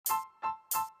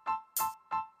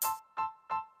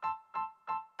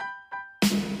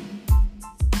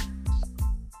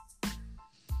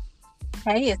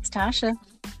Hey, it's Tasha,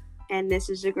 And this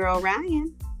is your girl,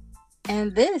 Ryan.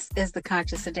 and this is the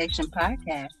Conscious Sedation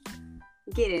Podcast.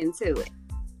 Get into it.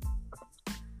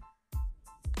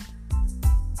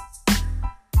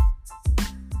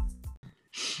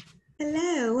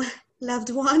 Hello, loved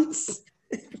ones,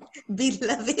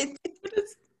 beloved.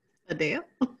 Adele?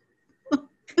 What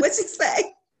you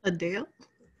say? Adele?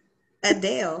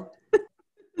 Adele.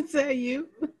 Is that you?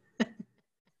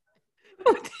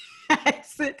 What the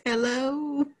accent?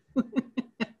 Hello?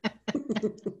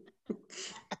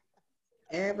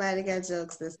 Everybody got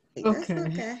jokes this week. Okay.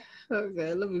 That's okay.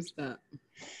 Okay, let me stop.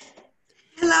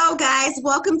 Hello, guys.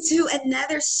 Welcome to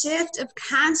another shift of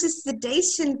Conscious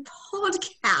Sedation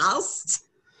Podcast.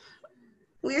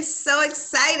 We're so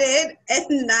excited at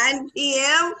 9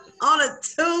 p.m. on a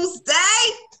Tuesday.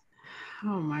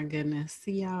 Oh my goodness.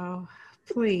 Y'all,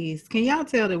 please, can y'all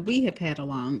tell that we have had a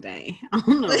long day? I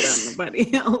don't know about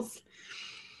nobody else.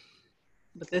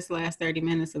 But this last 30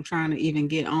 minutes of trying to even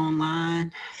get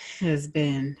online has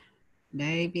been,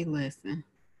 baby, listen.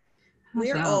 How's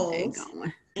We're y'all day old,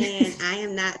 going? and I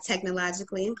am not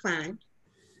technologically inclined.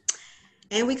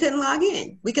 And we couldn't log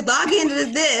in. We could log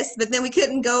into this, but then we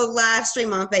couldn't go live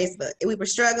stream on Facebook. We were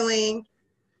struggling.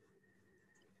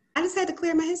 I just had to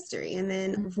clear my history, and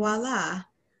then voila,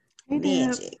 Hey,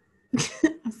 magic.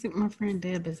 Deb. I see my friend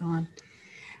Deb is on.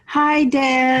 Hi,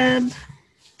 Deb.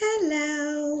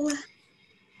 Hello.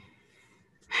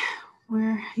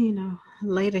 We're,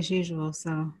 late as usual,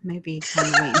 so maybe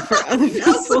kind of waiting for other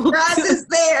people. No surprises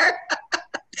there.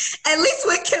 At least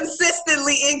we're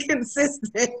consistently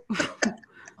inconsistent.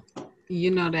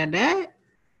 You know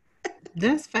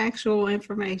that's factual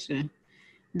information.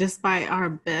 Despite our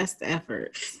best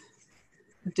efforts.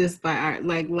 Despite our,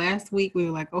 like last week, we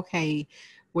were like, okay,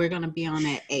 we're going to be on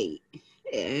at 8.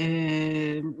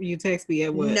 And you text me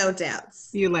at what? No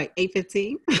doubts. You're like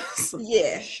 8:15? So,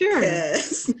 Yeah. sure.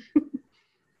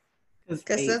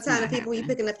 Because sometimes the people you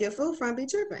picking up your food from be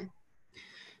tripping.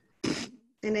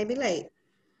 And they be late.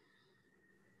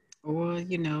 Or,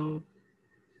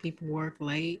 people work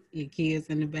late, your kids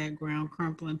in the background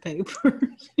crumpling paper,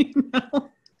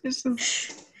 It's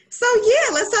just... So,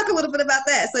 yeah, let's talk a little bit about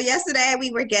that. So, yesterday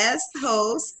we were guest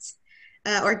hosts,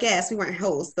 we weren't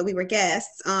hosts, but we were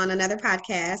guests on another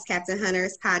podcast, Captain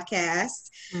Hunter's podcast.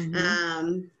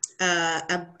 Mm-hmm.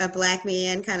 A Black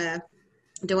man kind of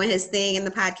doing his thing in the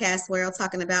podcast world,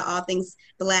 talking about all things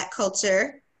Black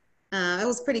culture. It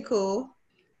was pretty cool.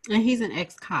 And he's an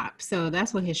ex-cop, so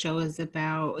that's what his show is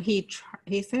about. He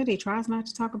said he tries not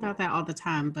to talk about that all the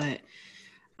time, but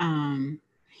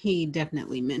he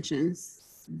definitely mentions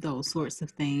those sorts of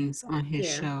things on his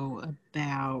show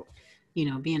about,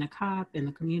 being a cop in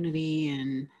the community.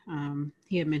 And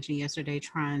he had mentioned yesterday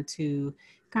trying to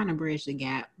kind of bridge the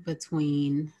gap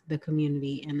between the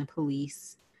community and the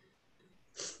police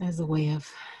as a way of,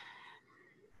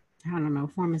 I don't know,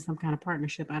 forming some kind of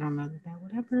partnership. I don't know that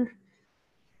would ever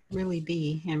really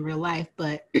be in real life,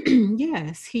 but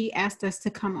yes, he asked us to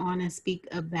come on and speak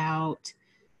about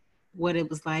what it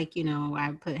was like.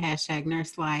 I put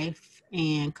 #NurseLife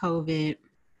and COVID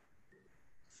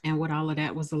and what all of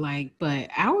that was like, but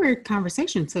our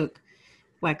conversation took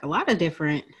like a lot of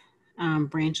different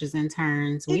branches and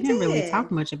turns. We didn't really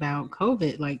talk much about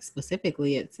COVID, like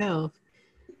specifically itself,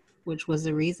 which was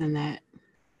the reason that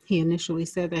he initially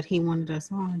said that he wanted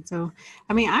us on. So,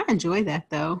 I mean, I enjoy that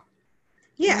though.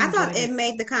 Yeah, I thought it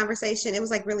made the conversation, it was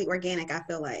like really organic, I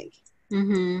feel like.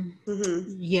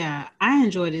 Yeah, I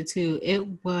enjoyed it too. It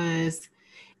was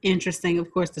interesting,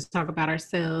 of course, to talk about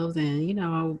ourselves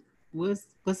and,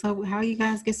 what's up, how you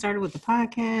guys get started with the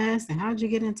podcast and how did you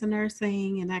get into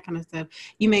nursing and that kind of stuff.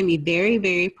 You made me very,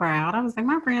 very proud. I was like,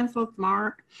 my friend's so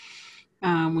smart.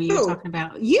 When you were talking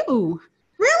about you.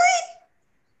 Really?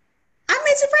 I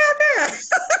made you proud, girl.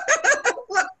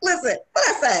 Look, listen, what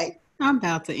I say? I'm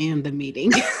about to end the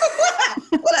meeting.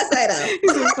 What I say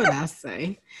though? What I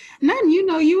say? Nothing.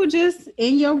 You were just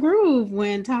in your groove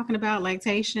when talking about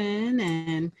lactation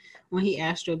and when he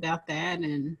asked you about that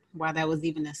and why that was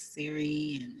even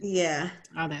necessary and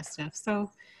all that stuff. So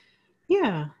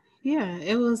yeah,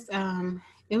 it was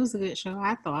a good show,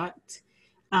 I thought.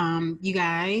 You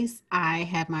guys, I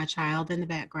had my child in the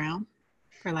background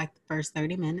for like the first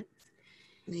 30 minutes.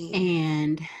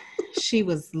 And she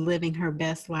was living her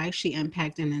best life. She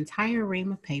unpacked an entire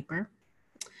ream of paper.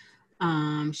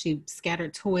 She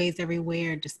scattered toys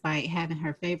everywhere despite having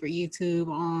her favorite YouTube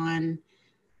on.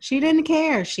 She didn't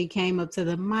care. She came up to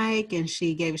the mic and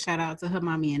she gave a shout out to her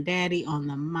mommy and daddy on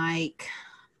the mic.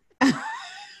 I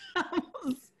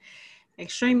was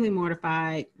extremely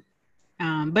mortified.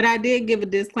 But I did give a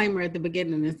disclaimer at the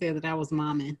beginning and said that I was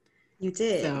momming. You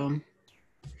did. So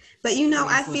But you know,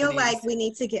 I That's what feel it like is. we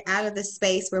need to get out of the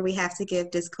space where we have to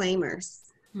give disclaimers.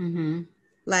 Mm-hmm.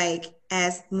 Like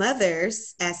as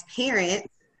mothers, as parents,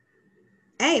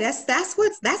 hey, that's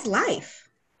life.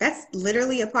 That's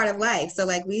literally a part of life. So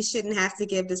like we shouldn't have to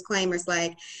give disclaimers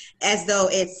like as though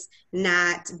it's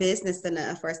not business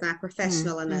enough or it's not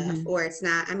professional enough Mm-hmm. or it's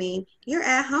not, I mean, you're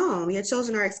at home. Your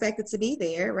children are expected to be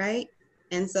there, right?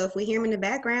 And so if we hear them in the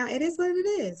background, it is what it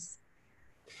is.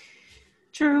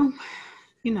 True.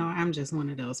 You know, I'm just one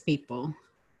of those people.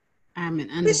 I'm an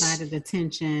Which, undivided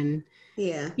attention.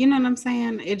 yeah. You know what I'm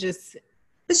saying? But she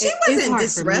It's wasn't hard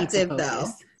for me to disruptive though.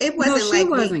 focus. It No, wasn't she like we,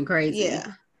 wasn't crazy yeah.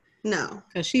 No.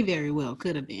 because she very well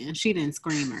could have been. She didn't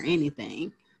scream or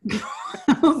anything.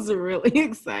 I was really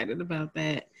excited about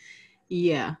that.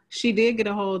 Yeah, she did get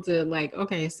a hold of like,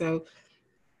 okay, so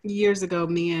years ago,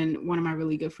 me and one of my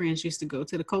really good friends used to go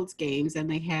to the Colts games, and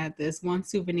they had this one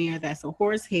souvenir that's a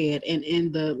horse head, and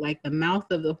in the mouth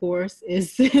of the horse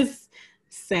is this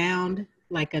sound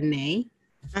like a neigh,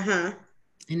 Uh-huh.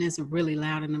 and it's really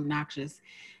loud and obnoxious.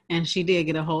 And she did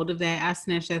get a hold of that. I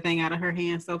snatched that thing out of her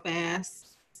hand so fast.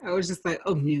 I was just like,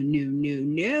 oh no, no,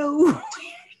 no, no.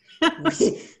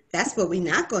 That's what we're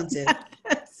not going to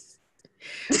do.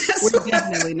 We're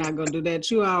definitely not gonna do that.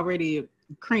 You already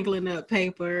crinkling up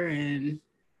paper and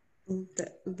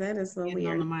That is what getting we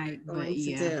on are the mic, but going to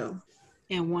yeah. do.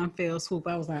 In one fell swoop,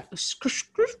 I was like,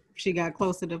 she got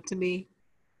close enough to me.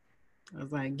 I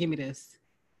was like, give me this.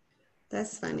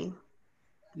 That's funny.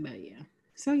 But yeah.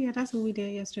 So yeah, that's what we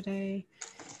did yesterday.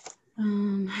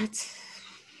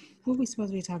 What we supposed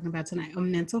to be talking about tonight?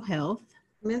 Mental health.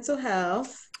 Mental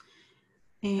health.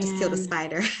 I just killed a And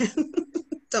spider.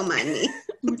 Don't mind me.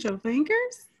 with your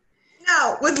fingers?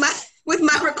 No, with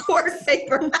my record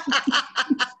paper.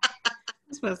 I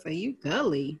was supposed to say, you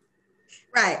gully.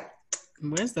 Right.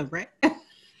 Where's the rat?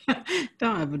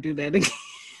 Don't ever do that again.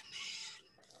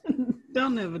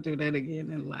 Don't ever do that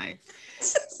again in life.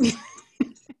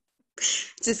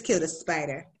 Just killed a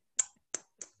spider.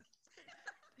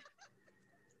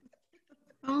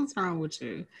 What's wrong with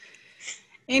you?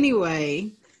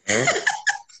 Anyway,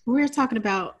 we're talking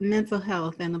about mental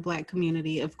health in the Black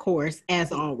community, of course,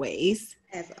 as always.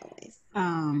 As always.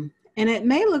 And it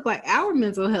may look like our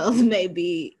mental health may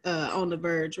be on the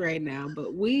verge right now,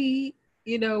 but we're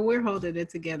holding it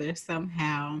together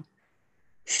somehow.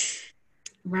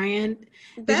 Ryan,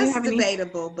 That's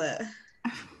debatable, but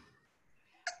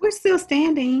we're still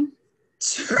standing.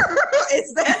 true.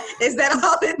 Is that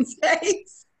all it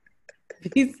takes?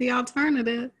 He's the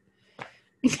alternative.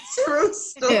 True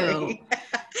story.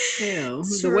 Hell.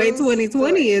 The True way 2020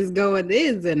 story. is going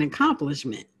is an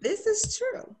accomplishment. This is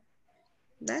true.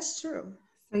 That's true.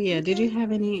 So yeah, Okay. did you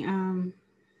have any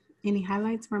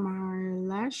highlights from our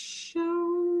last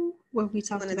show? What we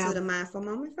talked Want to about? do the mindful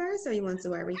moment first, or you want to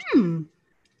do our recap?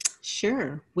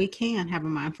 Sure, we can have a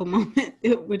mindful moment.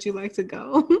 Would you like to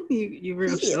go? You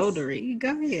real Yes. shouldery.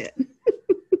 Go ahead.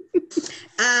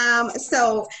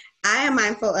 So I am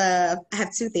mindful of, I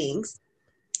have two things.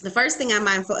 The first thing I'm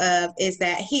mindful of is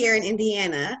that here in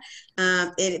Indiana,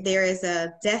 there is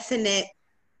a definite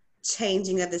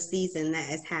changing of the season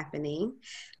that is happening.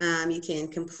 You can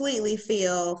completely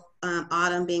feel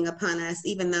autumn being upon us,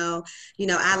 even though,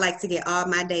 I like to get all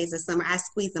my days of summer. I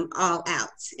squeeze them all out,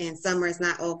 and summer is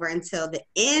not over until the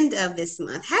end of this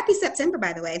month. Happy September,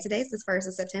 by the way. Today's the 1st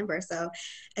of September. So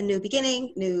a new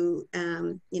beginning, new,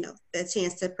 a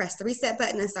chance to press the reset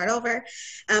button and start over.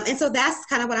 And so that's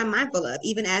kind of what I'm mindful of,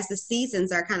 even as the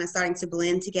seasons are kind of starting to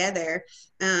blend together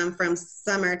from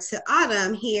summer to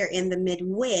autumn here in the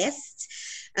Midwest.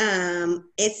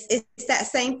 It's that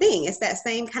same thing. It's that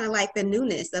same kind of like the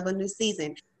newness of a new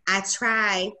season. I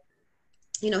try,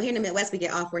 here in the Midwest, we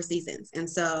get all 4 seasons. And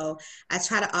so I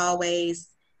try to always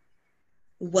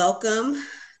welcome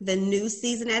the new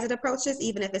season as it approaches,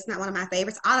 even if it's not one of my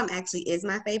favorites. Autumn actually is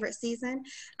my favorite season.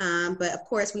 But of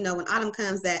course, we know when autumn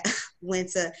comes that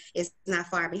winter is not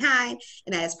far behind,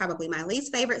 and that is probably my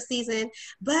least favorite season.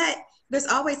 But there's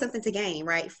always something to gain,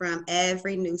 right, from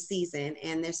every new season.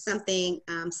 And there's something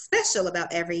special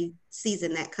about every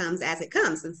season that comes as it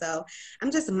comes. And so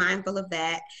I'm just mindful of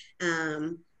that.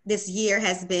 This year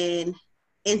has been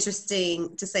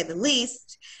interesting to say the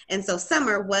least. And so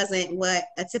summer wasn't what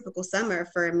a typical summer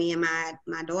for me and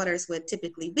my daughters would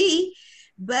typically be,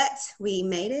 but we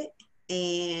made it,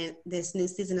 and this new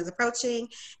season is approaching,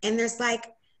 and there's like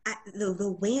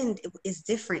the wind is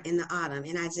different in the autumn,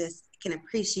 and I just can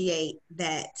appreciate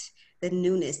that, the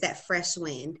newness, that fresh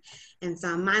wind. And so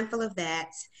I'm mindful of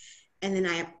that. And then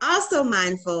I am also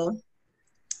mindful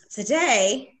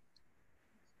today,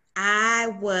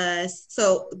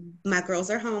 So my girls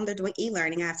are home. They're doing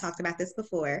e-learning. I've talked about this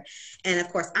before. And of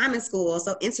course, I'm in school.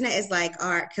 So internet is like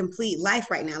our complete life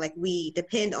right now. Like we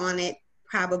depend on it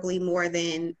probably more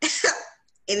than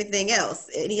anything else,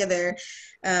 any other,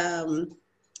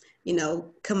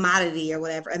 commodity or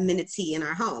whatever, amenity in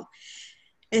our home.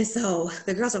 And so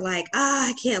the girls are like,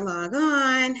 I can't log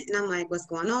on. And I'm like, what's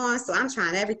going on? So I'm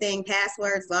trying everything,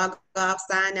 passwords, log off,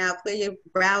 sign out, clear your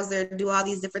browser, do all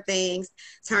these different things,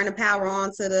 turn the power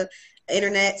on to the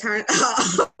internet, turn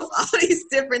off, all these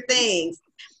different things.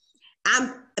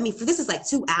 This is like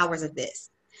 2 hours of this.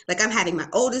 Like I'm having my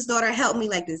oldest daughter help me.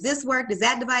 Like, does this work? Does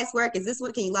that device work? Is this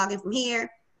what, can you log in from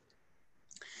here?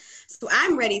 So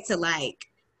I'm ready to like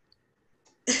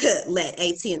let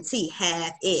AT&T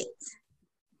have it.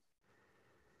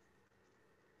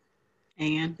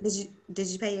 And did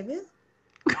you pay your bill?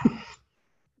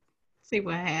 See,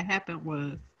 what had happened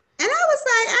was, and I was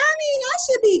like, I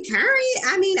should be current.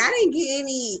 I didn't get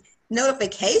any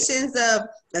notifications of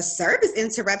a service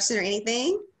interruption or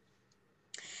anything.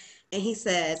 And he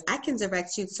says, I can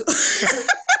direct you to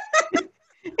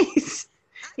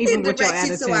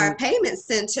to our payment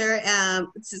center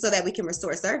so that we can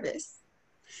restore service.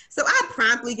 So I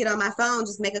promptly get on my phone,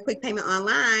 just make a quick payment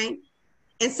online.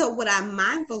 And so what I'm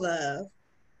mindful of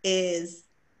is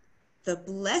the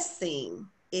blessing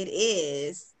it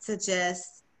is to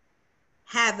just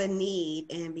have a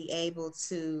need and be able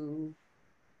to,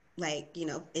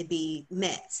 it be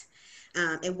met.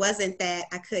 It wasn't that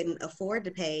I couldn't afford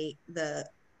to pay the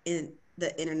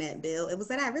internet bill. It was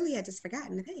that I really had just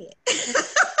forgotten to pay it.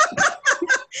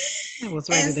 I was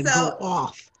ready to go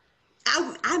off.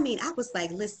 I was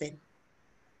like, listen,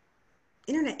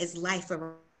 internet is life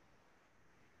around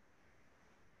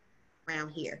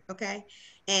here, okay?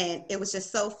 And it was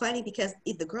just so funny because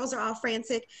the girls are all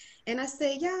frantic. And I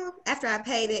said, y'all, after I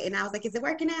paid it, and I was like, is it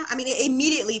working now? It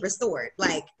immediately restored,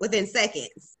 like within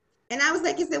seconds. And I was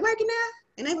like, is it working now?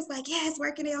 And they was like, yeah, it's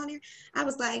working on here. I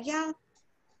was like, y'all,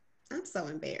 I'm so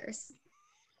embarrassed.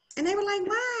 And they were like,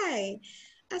 why?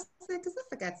 I said, because I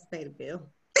forgot to pay the bill.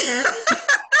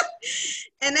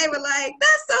 And they were like,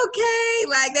 that's okay.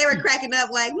 Like, they were cracking up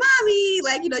like, mommy,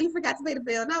 like, you forgot to pay the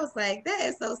bill. And I was like, that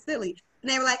is so silly. And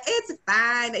they were like, it's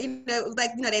fine. It was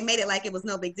like, they made it like it was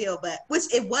no big deal, but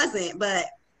which it wasn't. But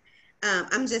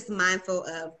I'm just mindful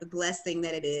of the blessing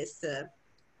that it is to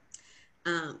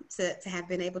have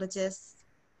been able to just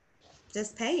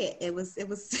pay it. It was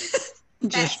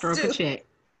just stroke a check.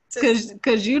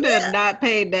 Because you did not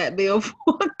paid that bill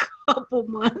for a couple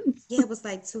months. Yeah, it was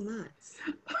like 2 months.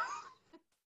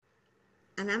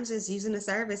 And I'm just using the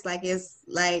service like it's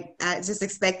like I just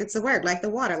expect it to work, like the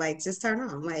water, like just turn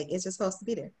on, like it's just supposed to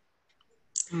be there.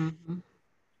 Mm-hmm.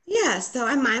 Yeah, so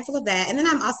I'm mindful of that. And then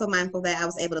I'm also mindful that I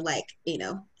was able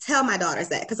to tell my daughters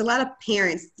that, because a lot of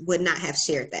parents would not have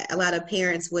shared that. A lot of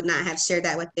parents would not have shared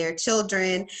that with their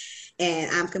children. And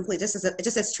I'm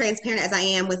just as transparent as I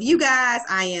am with you guys.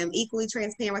 I am equally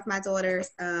transparent with my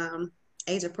daughters,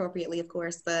 age appropriately, of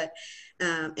course, but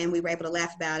and we were able to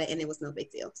laugh about it, and it was no big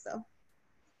deal. So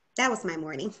that was my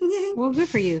morning. Well, good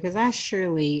for you, because I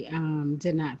surely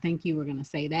did not think you were going to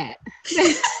say that.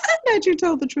 That you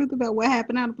told the truth about what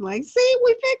happened. I'd be like, see,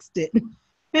 we fixed it.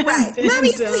 Right.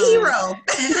 Mommy's the hero.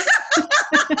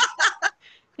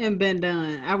 And been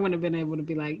done. I wouldn't have been able to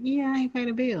be like, yeah, I ain't paid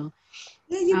a bill.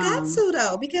 Yeah, you got to,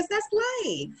 though, because that's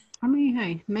life.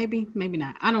 Hey, maybe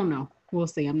not. I don't know. We'll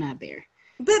see. I'm not there.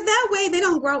 But that way they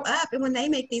don't grow up, and when they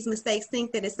make these mistakes,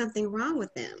 think that it's something wrong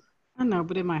with them. I know,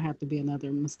 but it might have to be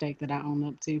another mistake that I own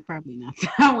up to. Probably not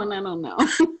that one. I don't know.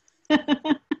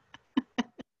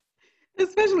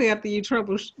 Especially after you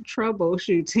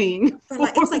troubleshooting.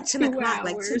 It was like 10 o'clock.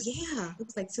 It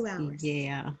was like 2 hours.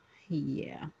 Yeah.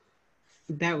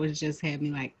 That was just had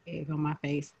me like egg on my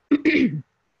face. It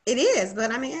is,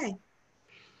 but hey.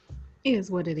 It is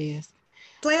what it is.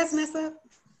 Players mess up.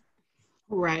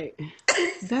 Right.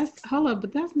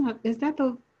 But that's not, is that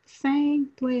the saying,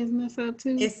 players mess up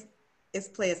too? It's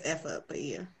players F up, but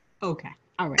yeah. Okay.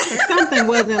 All right. Something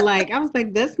wasn't like, I was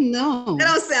like, that don't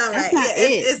sound right. Not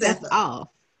it. That's off.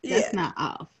 That's not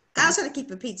off. I was trying to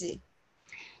keep it PG.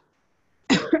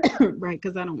 Right,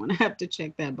 because I don't want to have to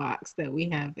check that box that we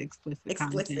have explicit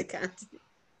content.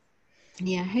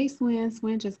 Yeah. Hey, Swin.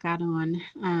 Swin just got on.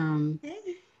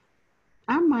 Hey.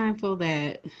 I'm mindful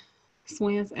that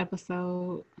Swin's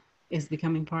episode is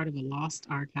becoming part of a lost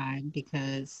archive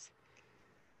because,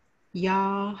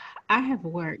 y'all, I have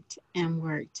worked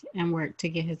to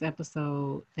get his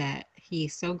episode that he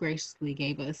so graciously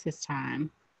gave us his time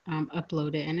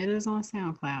uploaded, and it is on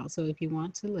SoundCloud. So if you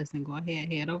want to listen, go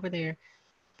ahead, head over there.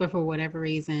 But for whatever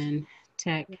reason,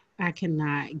 tech. I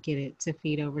cannot get it to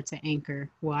feed over to Anchor.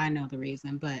 Well, I know the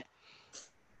reason, but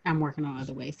I'm working on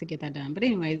other ways to get that done. But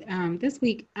anyway, this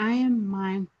week I am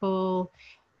mindful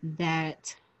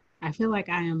that I feel like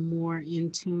I am more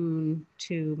in tune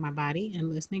to my body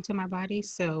and listening to my body.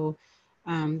 So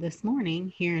this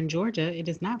morning here in Georgia, it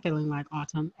is not feeling like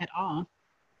autumn at all.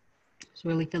 It's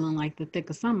really feeling like the thick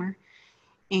of summer.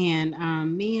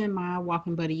 And me and my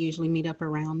walking buddy usually meet up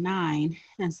around 9.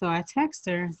 And so I text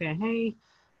her and said, hey,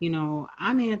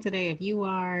 I'm in today if you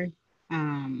are,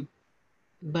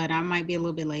 but I might be a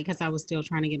little bit late because I was still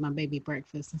trying to get my baby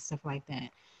breakfast and stuff like that.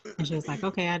 And she was like,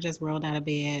 okay, I just rolled out of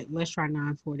bed. Let's try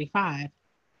 9:45.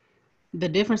 The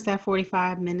difference that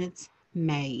 45 minutes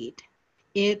made.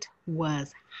 It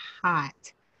was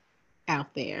hot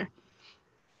out there.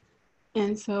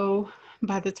 And so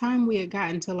by the time we had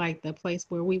gotten to like the place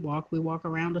where we walk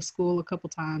around the school a couple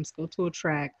times, go to a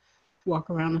track, walk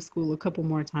around the school a couple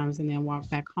more times, and then walk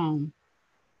back home.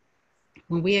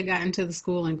 When we had gotten to the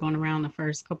school and gone around the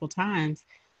first couple times,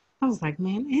 I was like,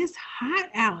 man, it's hot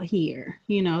out here,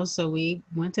 so we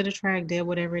went to the track, did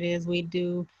whatever it is we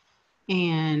do.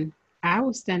 And I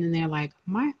was standing there like,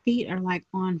 my feet are like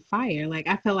on fire. Like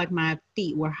I felt like my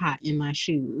feet were hot in my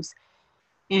shoes.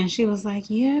 And she was like,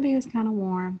 yeah, it is kind of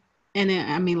warm. And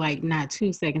then, like not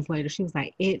 2 seconds later, she was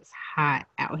like, it's hot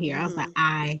out here. I was like,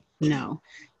 I know.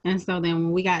 And so then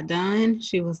when we got done,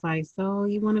 she was like, so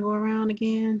you want to go around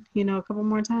again, a couple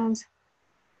more times?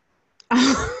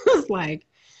 I was like,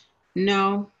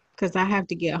 no, because I have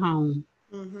to get home,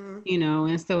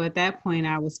 and so at that point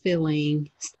I was feeling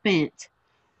spent.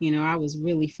 I was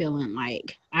really feeling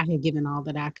like I had given all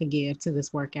that I could give to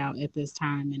this workout at this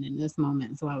time and in this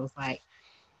moment. So I was like,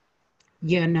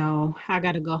 I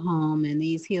got to go home, and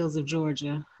these hills of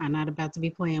Georgia are not about to be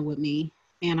playing with me.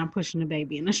 And I'm pushing the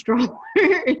baby in a stroller,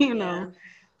 Yeah.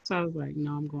 So I was like,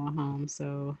 no, I'm going home.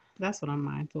 So that's what I'm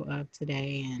mindful of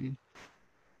today. And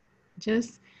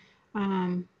just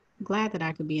glad that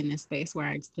I could be in this space where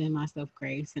I extend myself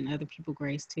grace and other people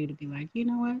grace too, to be like, you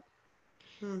know what?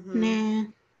 Nah,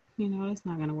 it's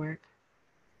not going to work.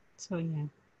 So, yeah.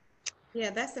 Yeah,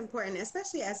 that's important,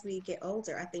 especially as we get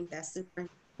older. I think that's super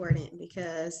important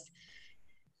because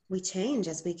we change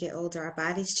as we get older. Our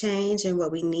bodies change and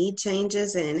what we need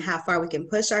changes and how far we can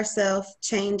push ourselves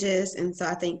changes. And so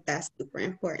I think that's super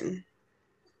important.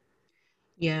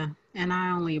 Yeah. And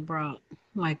I only brought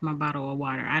like my bottle of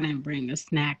water. I didn't bring a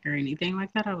snack or anything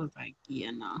like that. I was like,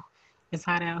 no, it's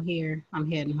hot out here.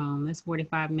 I'm heading home. This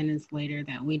 45 minutes later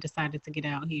that we decided to get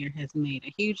out here has made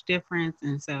a huge difference.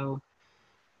 And so,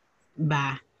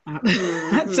 bye.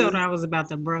 I told her I was about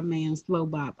to bruh man slow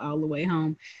bop all the way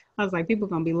home. I was like, people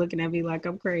going to be looking at me like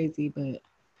I'm crazy. But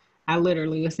I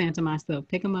literally was saying to myself,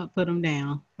 pick them up, put them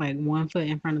down, like one foot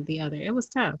in front of the other. It was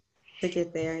tough. To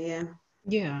get there, yeah.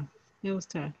 Yeah, it was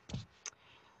tough.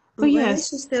 But well,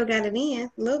 yes, you still got it in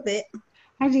a little bit.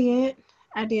 I did.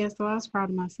 So I was proud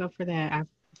of myself for that. I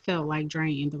felt like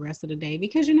drained the rest of the day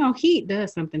because, heat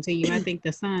does something to you. I think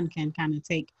the sun can kind of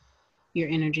take your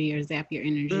energy or zap your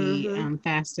energy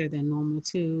faster than normal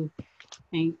too,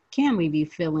 and can leave you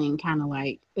feeling kind of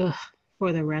like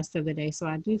for the rest of the day. So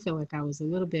I do feel like I was a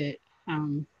little bit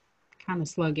kind of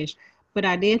sluggish, but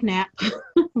I did nap.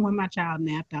 When my child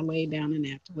napped, I laid down and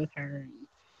napped with her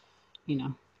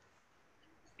and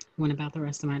went about the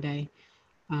rest of my day.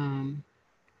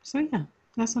 So yeah,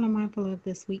 that's what I'm mindful of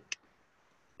this week.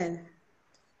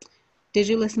 Did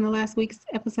you listen to last week's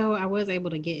episode? I was able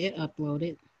to get it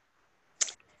uploaded.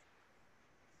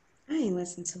 I ain't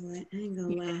listened to it. I ain't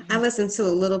gonna lie. I listened to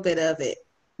a little bit of it.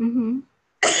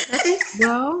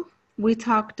 Well, we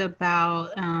talked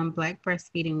about Black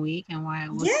Breastfeeding Week and why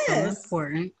it was so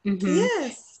important.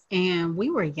 Yes. And we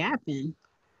were yapping.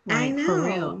 Like, I know. For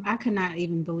real. I could not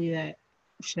even believe that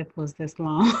shift was this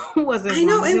long. Was it? I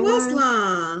know it was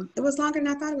long. It was longer than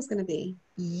I thought it was going to be.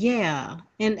 Yeah.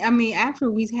 And after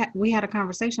we had a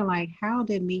conversation, like, how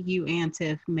did me, you, and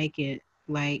Tiff make it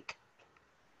like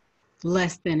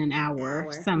less than an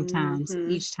hour sometimes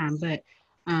each time? But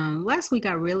last week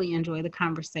I really enjoyed the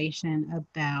conversation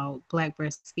about Black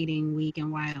Breastfeeding Week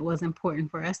and why it was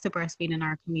important for us to breastfeed in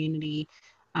our community.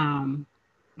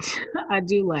 I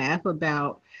do laugh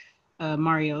about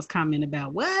Mario's comment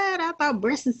about what I thought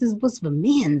breasts was for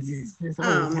men's.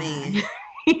 Man.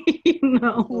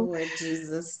 Lord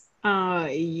Jesus.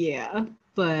 Yeah,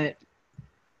 but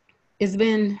it's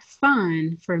been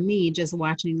fun for me just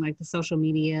watching like the social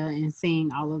media and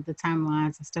seeing all of the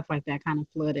timelines and stuff like that kind of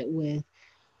flooded with,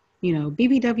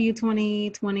 BBW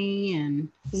 2020 and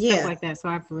stuff like that. So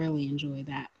I've really enjoyed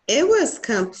that. It was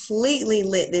completely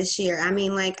lit this year. I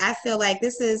mean, like, I feel like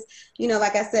this is,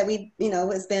 like I said, we,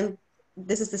 it's been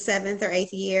this is the 7th or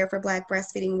 8th year for Black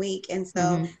Breastfeeding Week, and so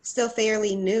Mm-hmm. still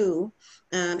fairly new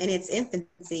in its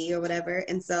infancy or whatever.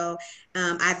 And so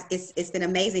it's been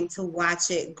amazing to watch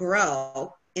it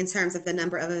grow in terms of the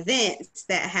number of events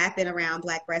that happen around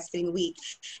Black Breastfeeding Week.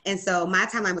 And so my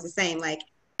timeline was the same. Like,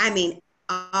 I mean,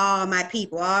 all my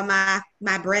people, all my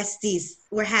breasties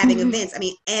were having Mm-hmm. events. I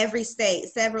mean, every state,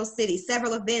 several cities,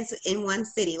 several events in one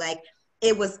city. Like,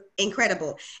 it was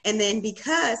incredible. And then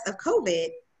because of COVID,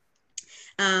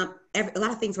 a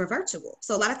lot of things were virtual.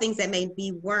 So a lot of things that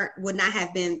maybe would not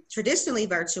have been traditionally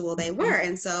virtual, they were.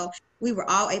 And so we were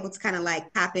all able to kind of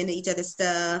like pop into each other's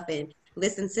stuff and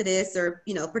listen to this, or,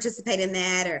 you know, participate in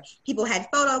that, or people had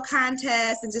photo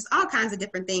contests and just all kinds of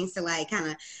different things to like kind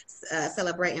of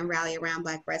celebrate and rally around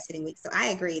Black Breastfeeding Week. So I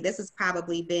agree. This has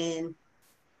probably been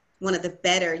one of the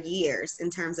better years in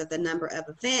terms of the number of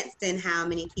events and how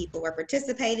many people were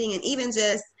participating, and even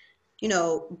just, you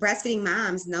know, breastfeeding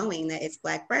moms knowing that it's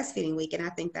Black Breastfeeding Week. And I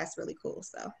think that's really cool.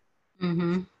 So,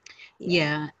 Mm-hmm.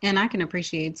 Yeah. And I can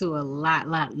appreciate too a lot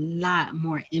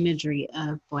more imagery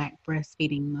of Black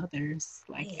breastfeeding mothers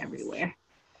like yes. everywhere.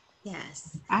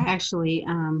 Yes. I actually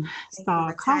They saw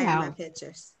a call retire my out.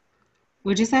 pictures.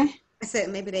 What'd you say? I said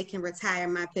maybe they can retire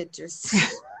my pictures.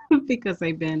 Because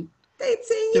they've been They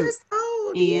 10 years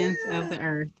old. ends Yeah. of the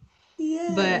earth.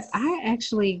 Yes. But I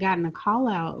actually gotten a call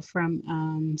out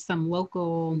from some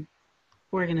local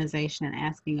organization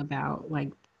asking about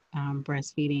like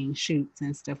breastfeeding shoots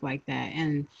and stuff like that.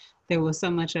 And there was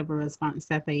so much of a response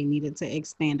that they needed to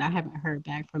expand. I haven't heard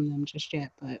back from them just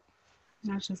yet, but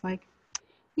I was just like,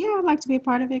 yeah, I'd like to be a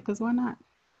part of it because why not?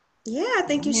 Yeah, I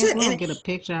think you May as should. well And get a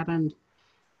picture out and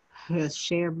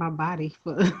share my body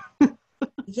for.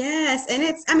 yes,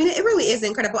 and I mean, it really is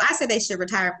incredible. I said they should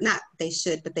retire, not they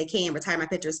should, but they can retire my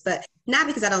pictures, but not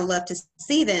because I don't love to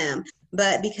see them,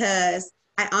 but because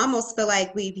I almost feel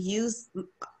like we've used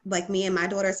like me and my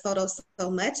daughter's photos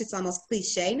so much, it's almost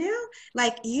cliche now.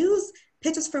 Like, use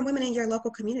pictures from women in your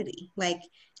local community. Like,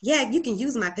 yeah, you can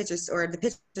use my pictures or the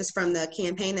pictures from the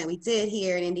campaign that we did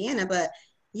here in Indiana, but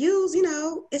use, you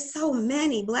know, it's so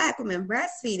many Black women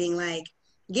breastfeeding. Like,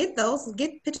 get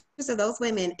pictures of those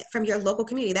women from your local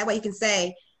community. That way you can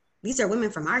say, these are women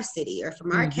from our city or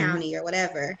from our Mm-hmm. county or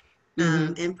whatever,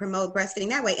 Mm-hmm. and promote breastfeeding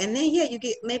that way. And then, yeah, you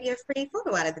get maybe a free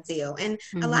photo out of the deal. And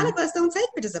a lot Mm-hmm. of us don't take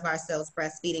pictures of ourselves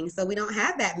breastfeeding, so we don't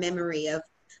have that memory of,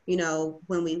 you know,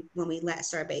 when we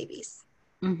latched our babies.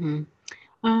 Mm-hmm.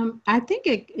 I think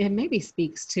it maybe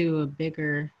speaks to a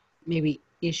bigger maybe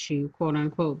issue, quote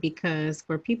unquote, because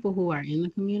for people who are in the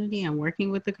community and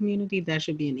working with the community, that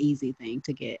should be an easy thing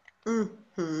to get.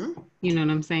 Mm-hmm. You know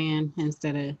what I'm saying?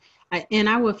 And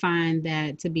I would find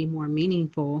that to be more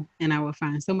meaningful, and I would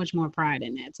find so much more pride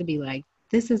in that, to be like,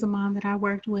 this is a mom that I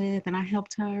worked with and I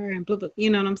helped her and blah, blah, you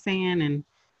know what I'm saying?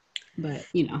 But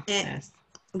you know, And that's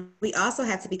we also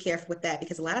have to be careful with that,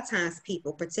 because a lot of times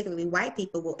people, particularly white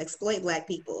people, will exploit Black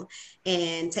people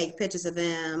and take pictures of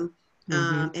them,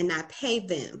 mm-hmm, and not pay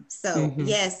them. So mm-hmm,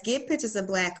 yes, get pictures of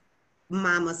Black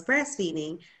mamas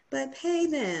breastfeeding, but pay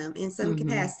them in some mm-hmm,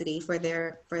 capacity for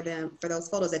those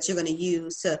photos that you're going to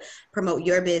use to promote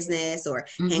your business or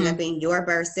hang mm-hmm. up in your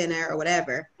birth center or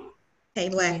whatever. Pay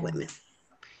Black Yeah. women,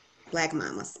 Black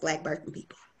mamas, Black birthing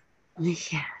people.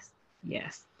 Yes.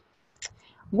 Yes.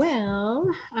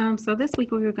 Well, so this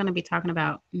week we were going to be talking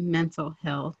about mental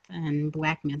health and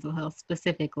Black mental health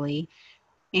specifically.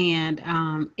 And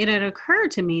it had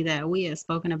occurred to me that we had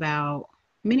spoken about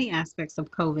many aspects of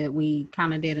COVID. We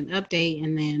kind of did an update,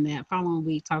 and then that following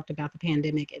week talked about the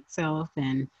pandemic itself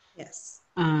and Yes.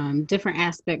 different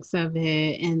aspects of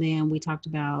it. And then we talked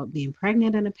about being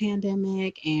pregnant in a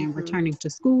pandemic and Mm-hmm. returning to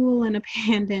school in a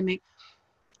pandemic.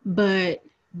 But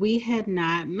we had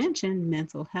not mentioned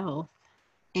mental health.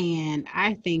 And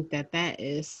I think that that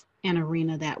is an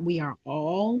arena that we are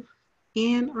all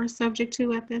in or subject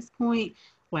to at this point.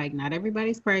 Like, not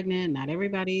everybody's pregnant, not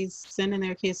everybody's sending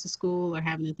their kids to school or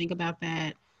having to think about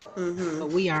that, Mm-hmm. but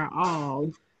we are all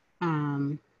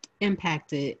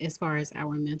impacted as far as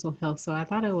our mental health. So I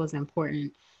thought it was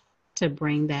important to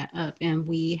bring that up. And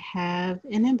we have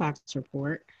an inbox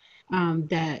report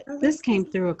that Oh, this let's came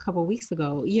see. through a couple weeks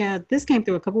ago. Yeah, this came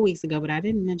through a couple weeks ago, but I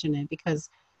didn't mention it because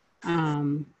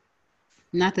um,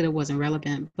 not that it wasn't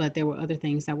relevant, but there were other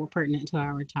things that were pertinent to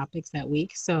our topics that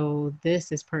week. So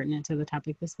this is pertinent to the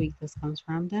topic this week. This comes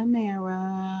from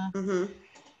Damara. Mm-hmm.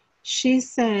 She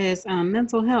says,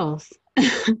 mental health,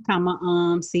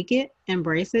 seek it,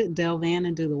 embrace it, delve in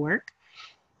and do the work.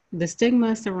 The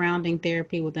stigma surrounding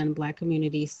therapy within the Black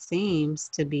community seems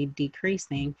to be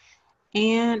decreasing.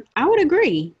 And I would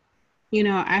agree. You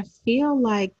know, I feel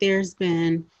like there's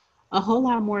been a whole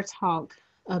lot more talk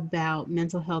about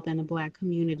mental health in the Black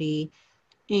community,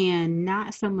 and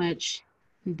not so much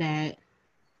that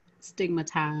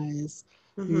stigmatized,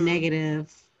 Mm-hmm. negative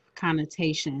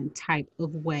connotation type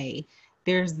of way.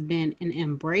 There's been an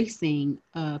embracing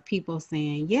of people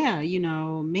saying, yeah,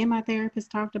 me and my therapist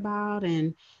talked about,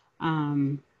 and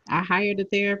I hired a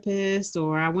therapist,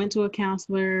 or I went to a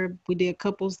counselor, we did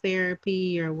couples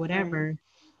therapy or Right. whatever.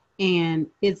 And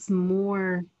it's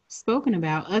more spoken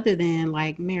about other than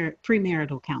like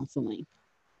premarital counseling,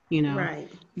 you know,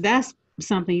 Right. that's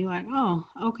something you're like, oh,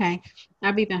 okay.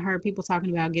 I've even heard people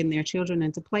talking about getting their children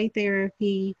into play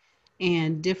therapy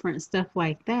and different stuff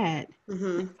like that. And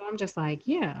Mm-hmm. so I'm just like,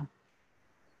 yeah,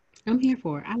 I'm here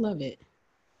for it. I love it.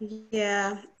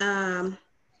 Yeah.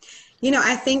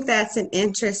 I think that's an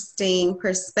interesting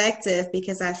perspective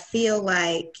because I feel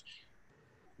like,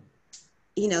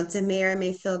 Tamara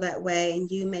may feel that way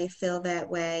and you may feel that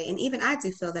way. And even I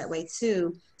do feel that way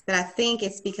too. But I think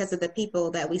it's because of the people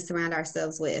that we surround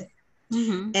ourselves with.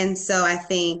 Mm-hmm. And so I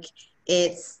think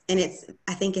it's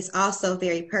also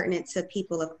very pertinent to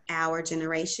people of our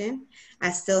generation.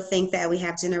 I still think that we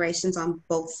have generations on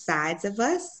both sides of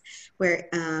us where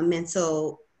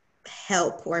mental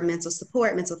help or mental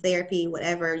support, mental therapy,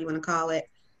 whatever you want to call it,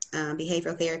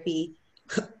 behavioral therapy,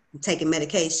 taking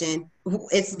medication,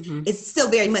 it's Mm-hmm. it's still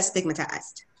very much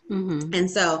stigmatized. Mm-hmm. And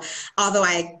so, although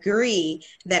I agree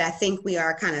that I think we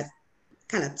are kind of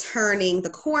turning the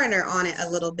corner on it a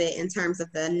little bit in terms of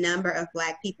the number of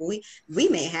Black people. We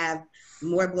may have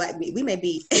more Black, we may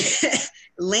be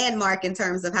landmark in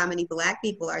terms of how many Black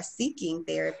people are seeking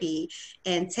therapy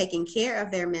and taking care of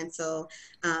their mental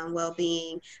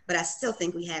well-being. But I still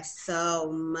think we have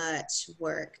so much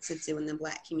work to do in the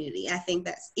Black community. I think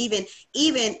that's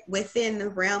even within the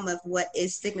realm of what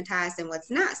is stigmatized and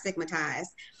what's not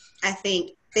stigmatized. I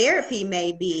think therapy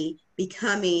may be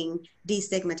becoming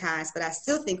destigmatized, but I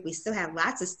still think we still have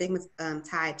lots of stigmas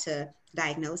tied to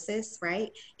diagnosis,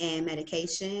 right? And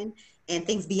medication and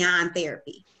things beyond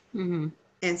therapy. Mm-hmm.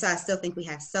 And so I still think we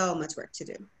have so much work to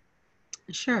do.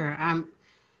 Sure.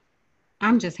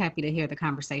 I'm just happy to hear the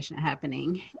conversation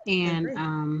happening. I And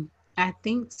agree. I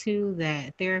think too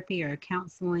that therapy or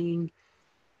counseling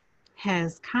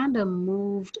has kind of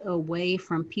moved away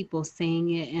from people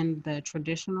saying it in the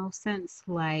traditional sense,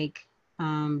 like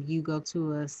you go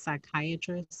to a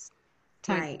psychiatrist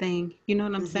type Right. thing. You know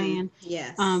what I'm Mm-hmm. saying?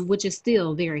 Yes. Which is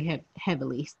still very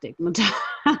heavily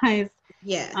stigmatized.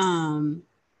 Yes. Um,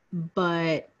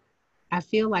 but I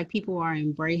feel like people are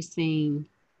embracing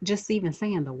just even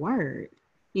saying the word.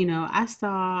 I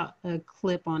saw a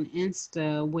clip on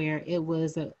Insta where it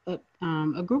was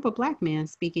a group of Black men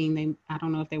speaking. I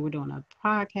don't know if they were doing a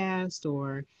podcast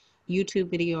or YouTube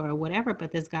video or whatever,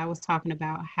 but this guy was talking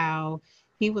about how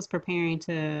he was preparing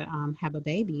to have a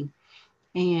baby,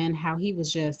 and how he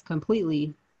was just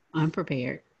completely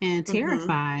unprepared and Mm-hmm.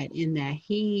 terrified, in that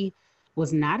he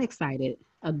was not excited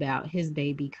about his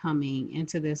baby coming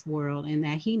into this world, and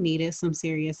that he needed some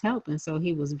serious help. And so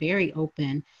he was very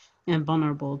open and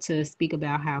vulnerable to speak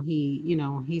about how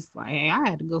he's like, hey, I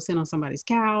had to go sit on somebody's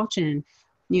couch, and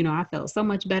I felt so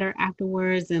much better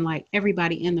afterwards. And like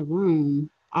everybody in the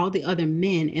room, all the other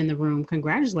men in the room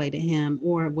congratulated him,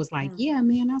 or was like, Mm. yeah,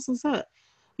 man, that's what's up.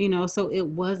 So it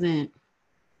wasn't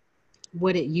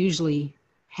what it usually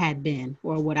had been,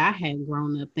 or what I had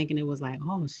grown up thinking. It was like,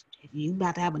 oh, you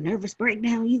about to have a nervous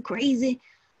breakdown, you crazy,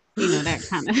 that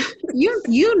kind of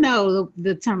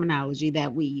the terminology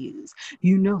that we use.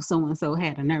 So and so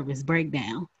had a nervous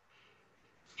breakdown.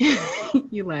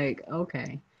 You're like,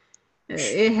 okay,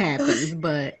 it happens,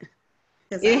 but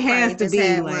Because it I has probably to just be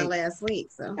had one like, last week.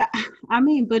 So I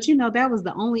mean, but that was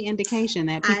the only indication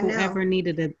that I people know. ever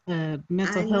needed a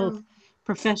mental I health know.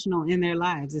 professional in their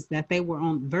lives, is that they were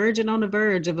on the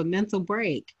verge of a mental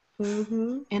break.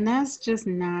 Mm-hmm. And that's just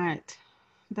not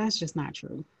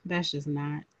true. That's just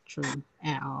not true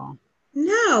at all.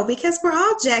 No, because we're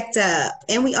all jacked up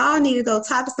and we all need to go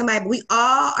talk to somebody. But we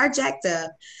all are jacked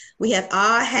up. We have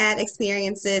all had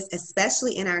experiences,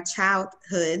 especially in our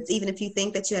childhoods. Even if you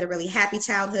think that you had a really happy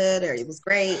childhood or it was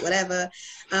great, whatever,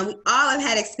 we all have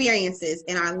had experiences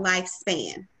in our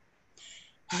lifespan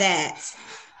that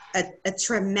a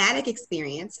traumatic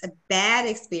experience, a bad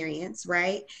experience,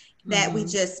 right? That we Mm-hmm.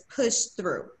 just pushed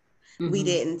through. We Mm-hmm.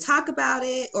 didn't talk about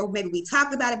it, or maybe we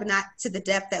talked about it, but not to the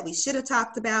depth that we should have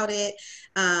talked about it.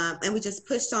 And we just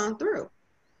pushed on through.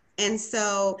 And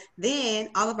so then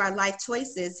all of our life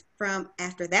choices from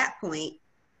after that point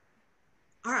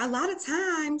are a lot of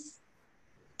times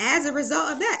as a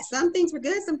result of that, some things were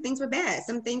good, some things were bad,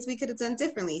 some things we could have done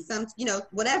differently, some,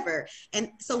 whatever. And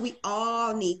so we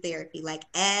all need therapy. Like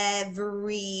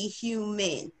every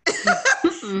human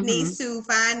needs to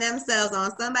find themselves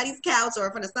on somebody's couch or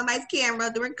in front of somebody's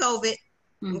camera during COVID.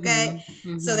 Okay.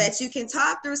 So that you can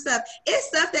talk through stuff. It's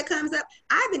stuff that comes up.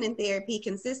 I've been in therapy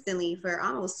consistently for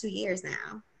almost 2 years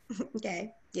now.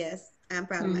 Okay. Yes. I'm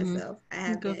proud of myself. I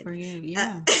have Good been. for you.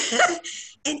 Yeah.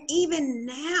 And even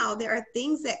now, there are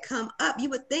things that come up. You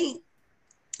would think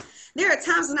there are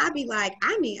times when I'd be like,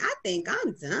 I think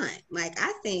I'm done. Like,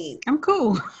 I think I'm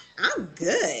cool. I'm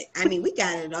good. We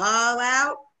got it all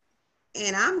out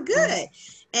and I'm good.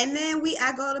 And then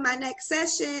I go to my next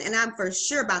session and I'm for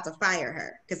sure about to fire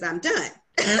her because I'm done.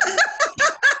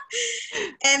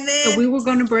 And then So we were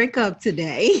going to break up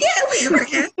today. Yeah, we were.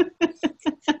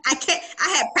 I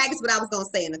had practiced what I was going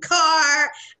to say in the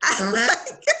car. I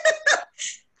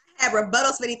had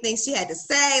rebuttals for anything she had to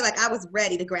say. Like I was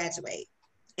ready to graduate.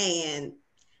 And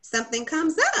something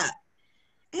comes up.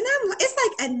 And it's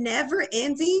like a never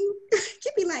ending.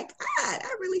 You'd be like, God,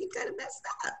 I really kind of messed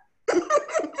up.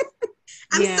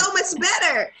 I'm so much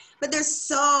better. But there's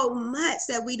so much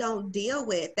that we don't deal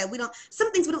with,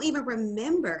 some things we don't even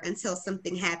remember until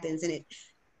something happens and it,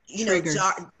 it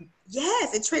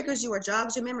triggers you or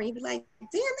jogs your memory. You'd be like, damn,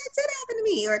 that did happen to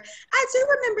me. Or I do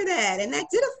remember that. And that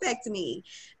did affect me.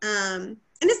 And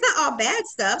it's not all bad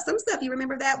stuff. Some stuff you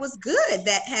remember that was good,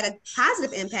 that had a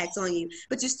positive impact on you,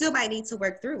 but you still might need to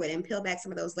work through it and peel back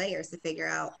some of those layers to figure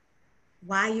out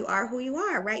why you are who you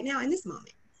are right now in this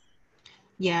moment.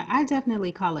 Yeah, I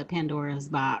definitely call it Pandora's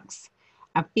box.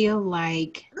 I feel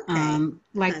like,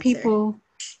 people,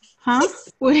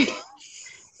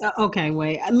 Okay,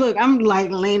 wait. Look, I'm like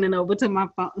leaning over to my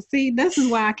phone. See, this is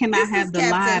why I cannot have the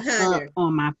live up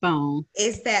on my phone.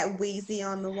 Is that Wheezy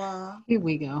on the wall? Here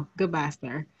we go. Goodbye,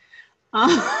 sir.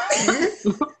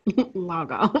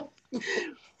 Log off.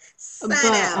 Sign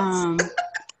out.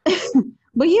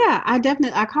 But yeah,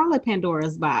 I call it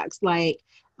Pandora's box. Like,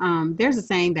 there's a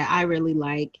saying that I really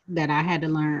like that I had to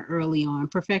learn early on.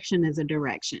 Perfection is a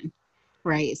direction,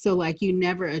 right? So like you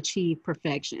never achieve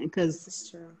perfection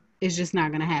because it's just not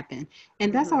going to happen.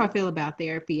 And that's how I feel about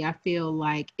therapy. I feel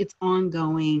like it's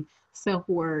ongoing.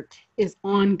 Self-work is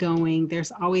ongoing.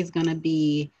 There's always going to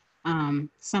be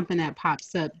something that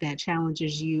pops up that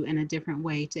challenges you in a different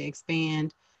way to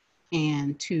expand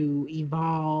and to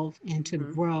evolve and to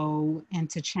grow and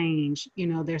to change.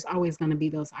 There's always going to be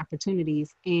those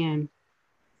opportunities. And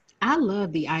I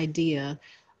love the idea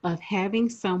of having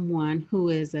someone who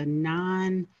is a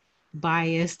non-biased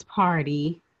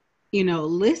party,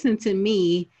 listen to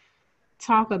me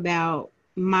talk about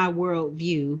my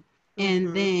worldview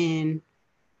and then,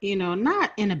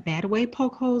 not in a bad way,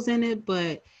 poke holes in it,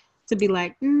 but to be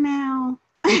like, now,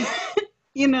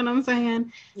 you know what I'm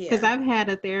saying? Because I've had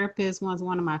a therapist once,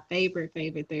 one of my favorite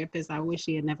therapists. I wish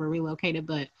she had never relocated,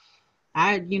 but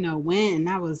I, went and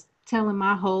I was telling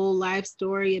my whole life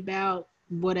story about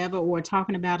whatever, or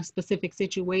talking about a specific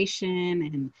situation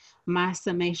and my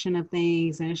summation of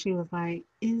things. And she was like,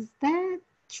 is that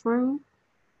true?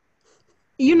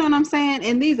 You know what I'm saying?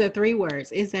 And these are 3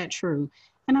 words. Is that true?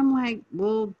 And I'm like,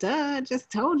 well, duh, just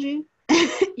told you.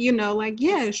 Yeah,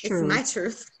 it's true. It's my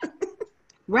truth.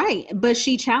 Right. But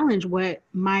she challenged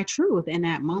my truth in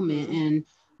that moment. And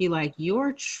you're like,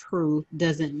 your truth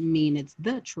doesn't mean it's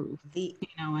the truth.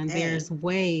 There's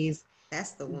ways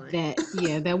that's the one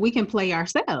that we can play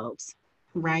ourselves,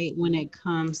 right? When it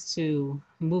comes to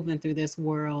moving through this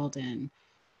world and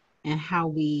how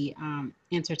we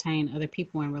entertain other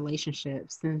people in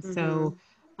relationships. And so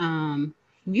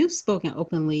you've spoken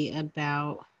openly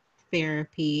about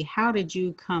therapy. How did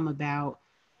you come about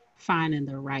finding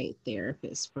the right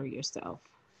therapist for yourself?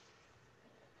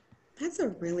 That's a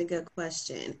really good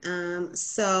question.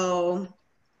 So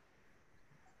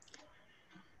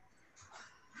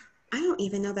I don't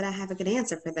even know that I have a good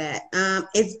answer for that.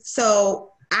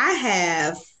 I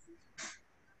have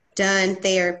done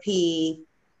therapy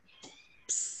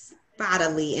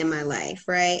sporadically in my life,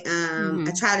 right?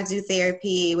 I tried to do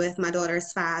therapy with my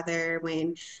daughter's father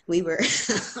when we were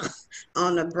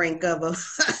on the brink of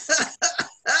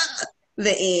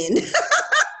the end.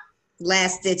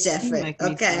 Last ditch effort.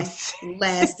 Okay.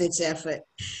 Last ditch effort.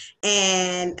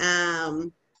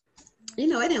 And it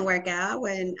didn't work out.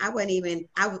 I don't even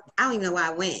know why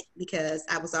I went, because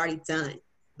I was already done.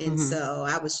 And so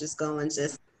I was just going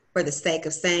for the sake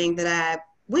of saying that I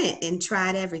went and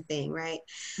tried everything, right?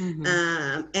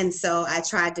 And so I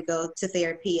tried to go to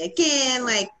therapy again,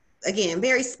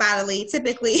 very sporadically,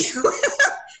 typically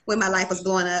when my life was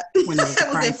blowing up. When it was,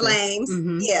 I was in flames.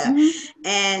 Mm-hmm. Yeah. Mm-hmm.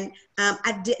 And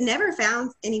never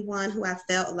found anyone who I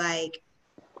felt like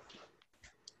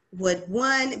would,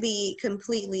 one, be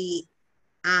completely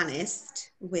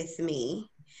honest with me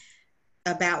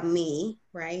about me,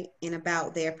 right? And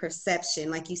about their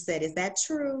perception. Like you said, is that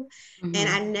true? Mm-hmm. And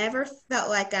I never felt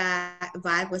like I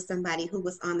vibed with somebody who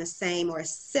was on the same or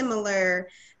similar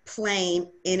plane,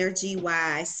 energy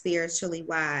wise, spiritually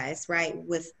wise, right?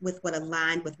 With what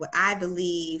aligned with what I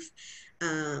believe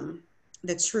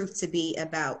the truth to be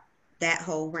about that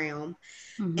whole realm.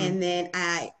 Mm-hmm. And then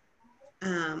I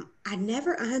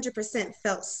never 100%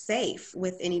 felt safe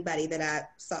with anybody that I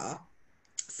saw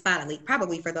spottily,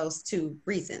 probably for those two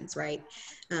reasons, right?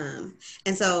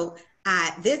 And so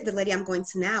the lady I'm going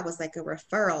to now was like a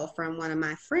referral from one of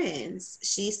my friends.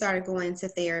 She started going to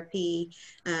therapy.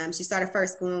 She started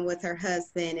first going with her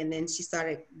husband, and then she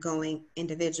started going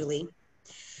individually.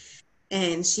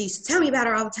 And she used to tell me about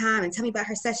her all the time and tell me about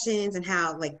her sessions and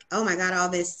how, like, oh my God, all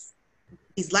these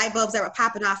light bulbs that were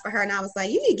popping off for her. And I was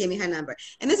like, you need to give me her number.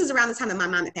 And this is around the time that my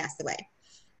mom had passed away.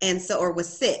 And so, or was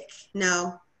sick.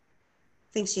 No,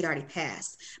 I think she'd already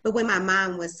passed. But when my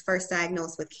mom was first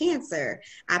diagnosed with cancer,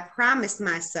 I promised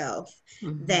myself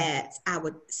that I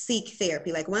would seek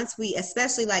therapy. Like once we,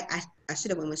 especially like I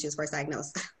should have went when she was first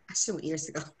diagnosed. I should have went years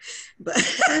ago. But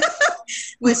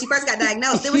when she first got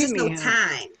diagnosed, there was just no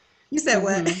time. You said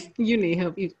what? You need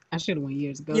help. I should have went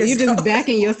years ago. You're just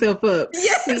backing yourself up.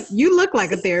 Yes. See, you look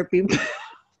like a therapy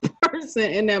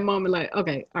person in that moment. Like,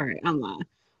 okay, all right, I'm lying.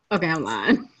 Okay, I'm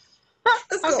lying.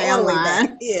 Let's go all the way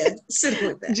back. Yeah, should have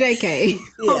went back. JK,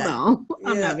 hold on.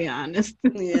 I'm not being honest.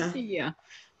 Yeah. Yeah.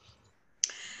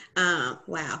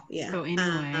 Wow. Yeah. So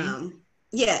anyway.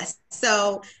 Yes.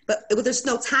 So, but there's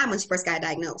no time when she first got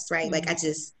diagnosed, right? Like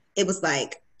it was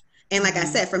like, and like I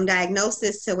said, from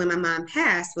diagnosis to when my mom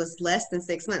passed was less than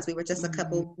 6 months. We were just a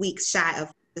couple weeks shy of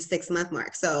the 6-month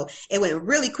mark. So it went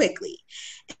really quickly.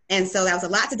 And so that was a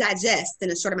lot to digest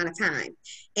in a short amount of time.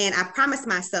 And I promised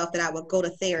myself that I would go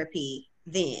to therapy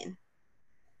then.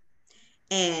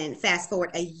 And fast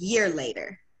forward a year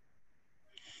later,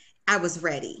 I was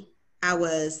ready. I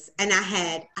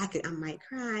might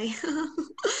cry.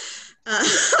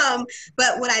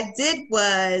 But what I did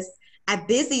was I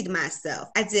busied myself.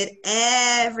 I did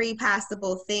every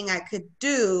possible thing I could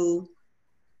do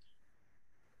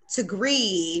to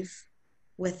grieve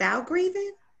without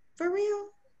grieving, for real.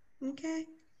 Okay.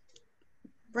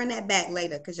 Run that back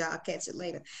later because y'all catch it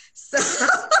later. So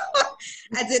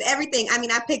I did everything. I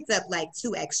mean, I picked up like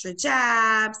 2 extra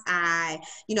jobs. On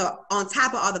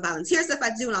top of all the volunteer stuff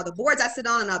I do and all the boards I sit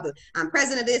on and I'm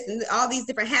president of this and all these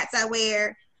different hats I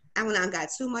wear. I went out and got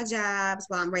 2 more jobs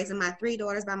while I'm raising my 3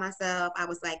 daughters by myself. I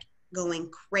was like going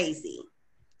crazy.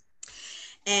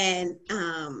 And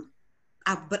so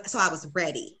I was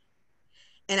ready.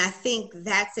 And I think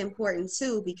that's important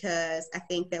too, because I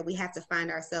think that we have to find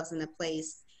ourselves in a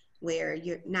place where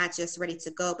you're not just ready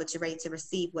to go, but you're ready to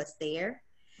receive what's there.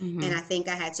 Mm-hmm. And I think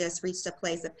I had just reached a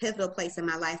pivotal place in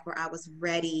my life where I was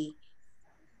ready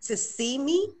to see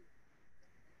me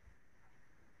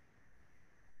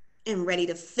and ready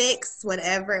to fix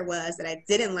whatever it was that I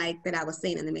didn't like that I was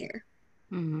seeing in the mirror.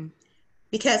 Mm-hmm.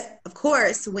 Because, of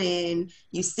course, when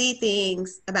you see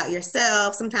things about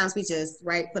yourself, sometimes we just,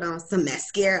 put on some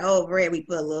mascara over it. We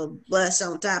put a little blush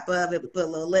on top of it. We put a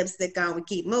little lipstick on. We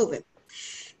keep moving.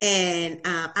 And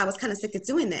I was kind of sick of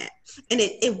doing that. And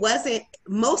it wasn't,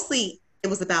 mostly it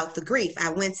was about the grief. I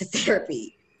went to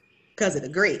therapy because of the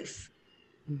grief.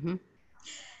 Mm-hmm.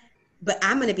 But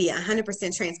I'm going to be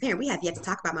 100% transparent. We have yet to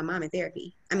talk about my mom in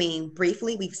therapy. I mean,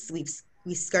 briefly, we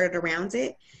skirted around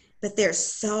it. But there's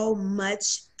so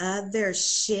much other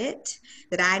shit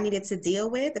that I needed to deal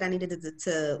with, that I needed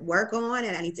to work on,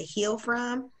 and I need to heal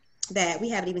from, that we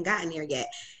haven't even gotten there yet.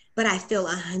 But I feel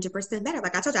 100% better.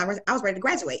 Like I told you, I was ready to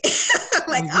graduate.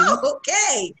 Like, oh,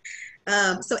 okay.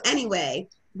 So anyway,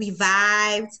 we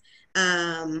vibed.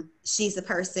 She's a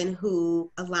person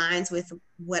who aligns with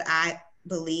what I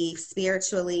believe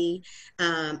spiritually.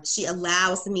 She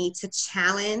allows me to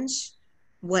challenge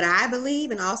what I believe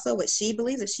and also what she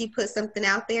believes. If she puts something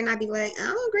out there and I'd be like, I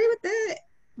don't agree with that.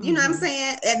 You know what I'm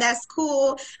saying? And that's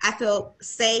cool. I feel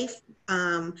safe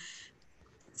to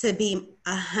be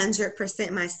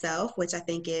 100% myself, which I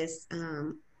think is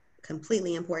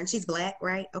completely important. She's Black,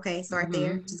 right? Okay, start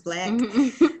there. She's Black. And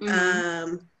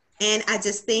I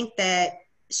just think that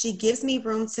she gives me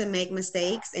room to make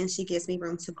mistakes and she gives me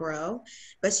room to grow,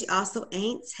 but she also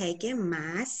ain't taking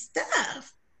my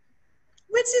stuff.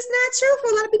 Which is not true for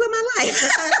a lot of people in my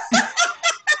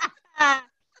life.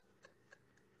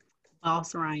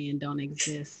 Boss Ryan don't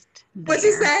exist there. What'd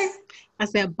you say? I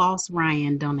said boss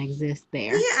Ryan don't exist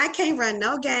there. Yeah, I can't run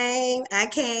no game. I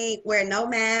can't wear no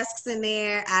masks in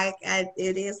there.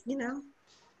 It is,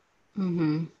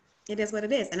 Mm-hmm. it is what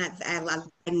it is, and I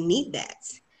need that.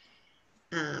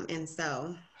 And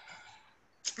so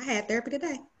I had therapy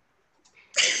today.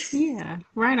 Yeah,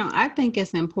 right on. I think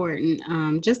it's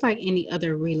important, just like any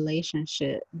other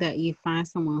relationship, that you find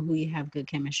someone who you have good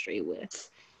chemistry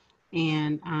with.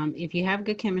 And if you have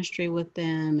good chemistry with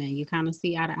them and you kind of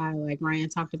see eye to eye, like Ryan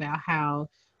talked about how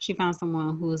she found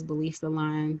someone whose beliefs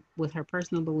align with her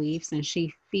personal beliefs and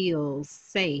she feels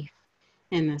safe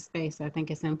in this space, I think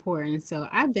it's important. So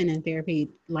I've been in therapy,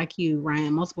 like you,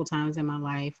 Ryan, multiple times in my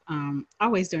life,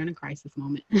 always during a crisis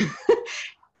moment.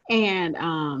 And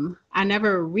I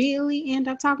never really end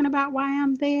up talking about why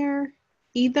I'm there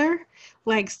either,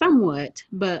 like somewhat,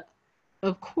 but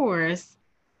of course.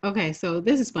 Okay, so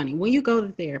this is funny. When you go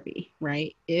to therapy,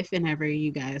 right? If and ever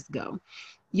you guys go,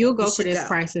 you'll You go for should this go.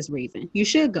 crisis reason. You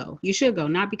should go. You should go,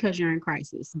 not because you're in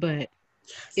crisis, but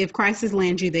if crisis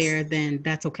lands you there, then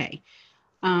that's okay.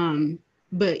 Um,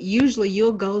 but usually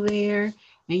you'll go there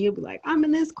and you'll be like, I'm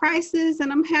in this crisis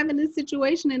and I'm having this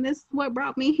situation and this is what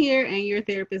brought me here. And your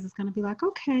therapist is going to be like,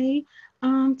 okay,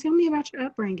 tell me about your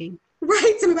upbringing.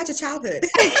 Right? Tell me about your childhood.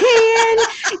 And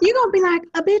you're going to be like,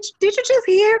 a bitch, did you just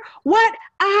hear what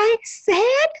I said?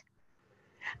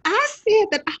 I said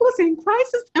that I was in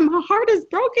crisis and my heart is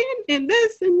broken and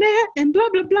this and that and blah,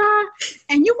 blah, blah.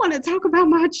 And you want to talk about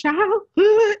my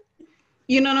childhood?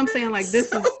 You know what I'm saying? Like, this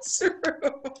so is true.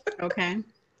 okay.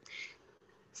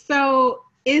 So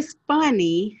it's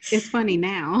funny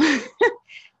now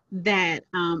that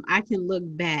I can look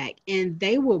back and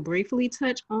they will briefly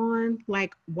touch on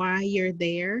like why you're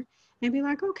there and be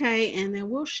like, okay, and then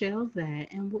we'll shelve that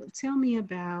and tell me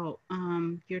about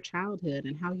your childhood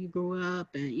and how you grew up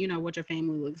and what your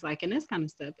family looks like and this kind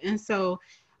of stuff. And so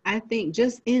I think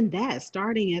just in that,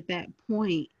 starting at that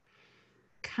point,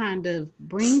 kind of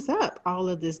brings up all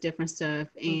of this different stuff.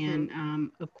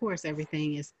 And of course,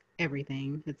 everything is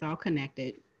everything. It's all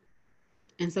connected.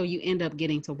 And so you end up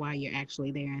getting to why you're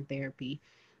actually there in therapy.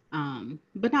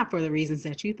 But not for the reasons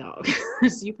that you thought.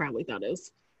 You probably thought it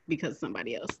was because of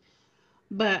somebody else.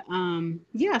 But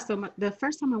yeah, so the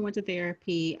first time I went to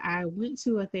therapy, I went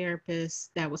to a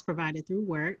therapist that was provided through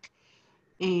work.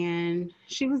 And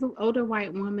she was an older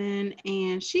white woman.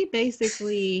 And she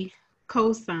basically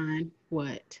co-signed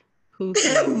what? Who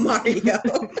said what? Mario.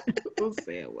 Who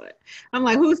said what? I'm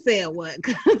like, who said what?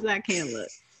 Because I can't look.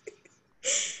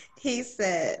 He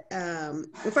said, well,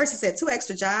 first he said 2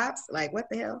 extra jobs. Like, what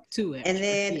the hell? 2 extra. And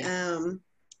then yeah.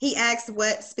 he asked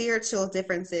what spiritual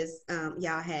differences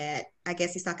y'all had. I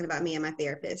guess he's talking about me and my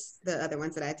therapist, the other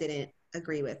ones that I didn't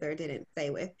agree with or didn't stay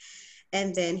with.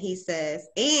 And then he says,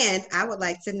 and I would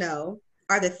like to know,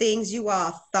 are the things you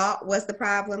all thought was the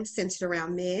problem centered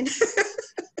around men?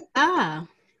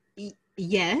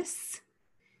 Yes.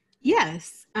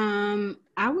 Yes.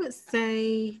 I would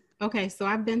say, okay, so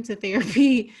I've been to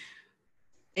therapy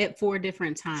at 4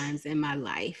 different times in my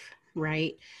life,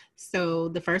 right? So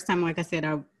the first time, like I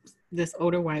said, this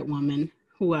older white woman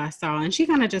who I saw, and she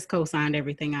kind of just co-signed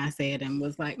everything I said and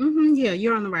was like, yeah,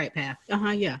 you're on the right path.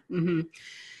 Yeah.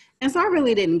 And so I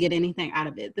really didn't get anything out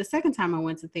of it. The second time I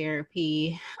went to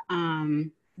therapy,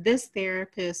 this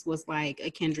therapist was like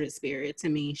a kindred spirit to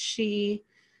me. She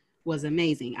was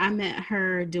amazing. I met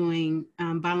her doing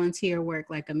volunteer work,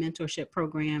 like a mentorship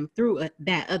program through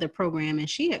that other program. And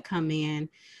she had come in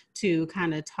to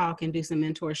kind of talk and do some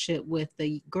mentorship with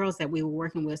the girls that we were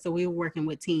working with. So we were working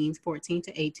with teens, 14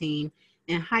 to 18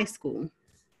 in high school.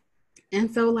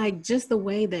 And so like just the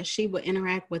way that she would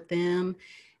interact with them,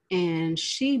 and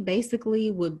she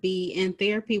basically would be in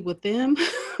therapy with them,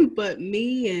 but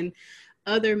me and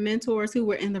other mentors who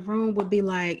were in the room would be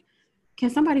like, can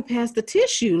somebody pass the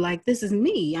tissue? Like, this is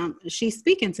me. She's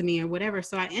speaking to me or whatever.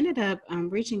 So I ended up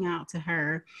reaching out to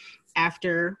her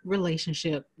after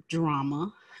relationship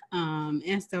drama.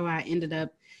 And so I ended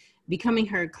up becoming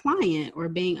her client or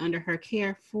being under her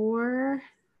care for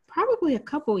probably a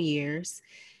couple years.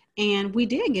 And we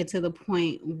did get to the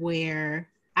point where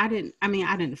I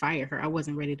didn't fire her. I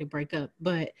wasn't ready to break up,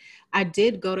 but I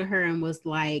did go to her and was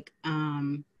like,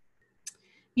 I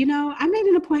made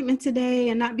an appointment today,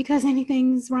 and not because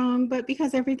anything's wrong, but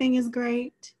because everything is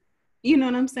great. You know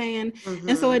what I'm saying?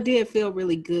 And so it did feel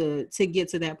really good to get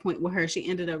to that point with her. She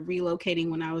ended up relocating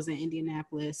when I was in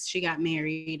Indianapolis. She got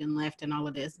married and left and all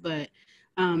of this, but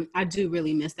I do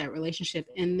really miss that relationship.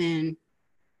 And then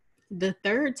the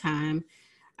third time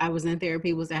I was in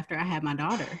therapy was after I had my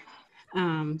daughter.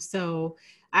 So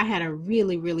I had a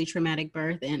really, really traumatic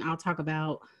birth, and I'll talk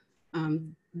about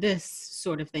this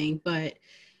sort of thing, but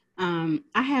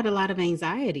I had a lot of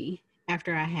anxiety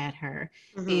after I had her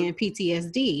and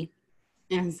PTSD.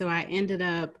 And so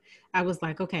I was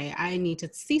like, okay, I need to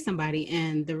see somebody.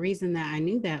 And the reason that I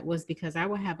knew that was because I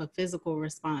would have a physical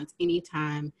response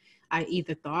anytime I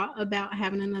either thought about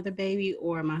having another baby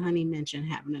or my honey mentioned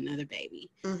having another baby.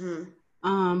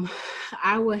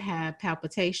 I would have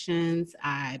palpitations.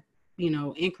 I,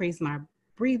 increase my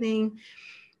breathing.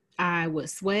 I would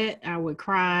sweat. I would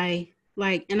cry.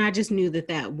 And I just knew that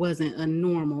that wasn't a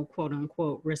normal, quote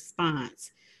unquote,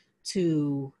 response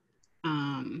to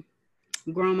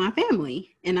growing my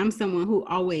family. And I'm someone who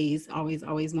always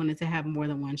wanted to have more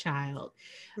than one child.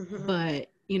 But,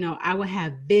 I would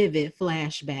have vivid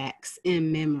flashbacks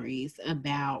and memories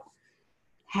about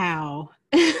how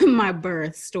my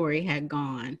birth story had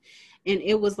gone. And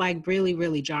it was like really,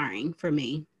 really jarring for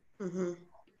me.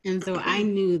 And so I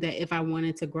knew that if I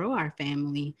wanted to grow our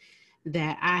family,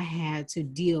 that I had to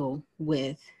deal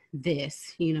with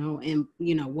this, and,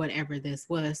 whatever this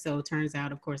was. So it turns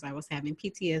out, of course, I was having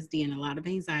PTSD and a lot of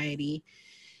anxiety,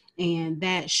 and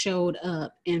that showed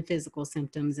up in physical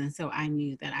symptoms. And so I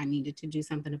knew that I needed to do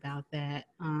something about that.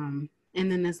 And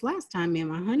then this last time, me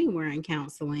and my honey were in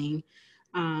counseling,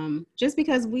 just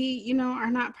because we,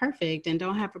 are not perfect and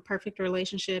don't have a perfect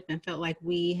relationship, and felt like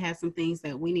we had some things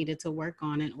that we needed to work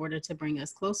on in order to bring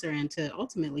us closer and to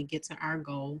ultimately get to our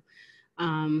goal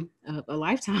of a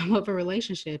lifetime of a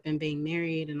relationship and being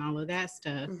married and all of that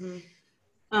stuff.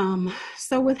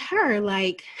 So with her,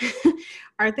 like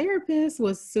our therapist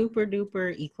was super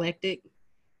duper eclectic.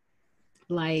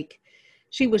 Like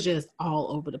she was just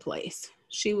all over the place.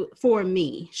 For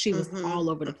me, she was all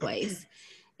over the place.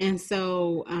 And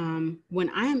so when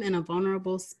I am in a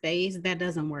vulnerable space, that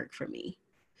doesn't work for me.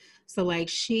 So like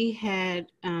she had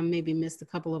maybe missed a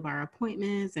couple of our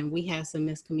appointments, and we had some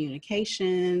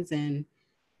miscommunications, and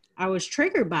I was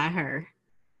triggered by her.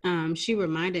 She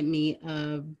reminded me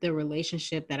of the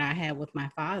relationship that I had with my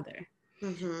father.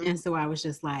 And so I was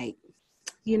just like,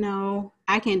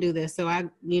 I can't do this. So I,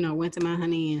 went to my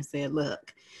honey and said,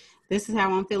 look, this is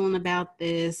how I'm feeling about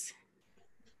this.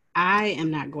 I am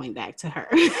not going back to her.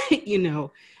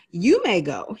 You may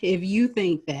go if you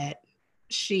think that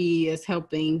she is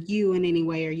helping you in any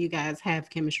way, or you guys have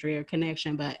chemistry or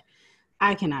connection, but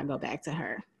I cannot go back to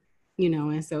her,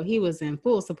 and so he was in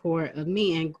full support of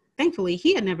me. And thankfully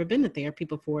he had never been to therapy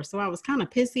before. So I was kind of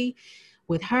pissy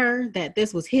with her that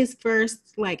this was his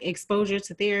first exposure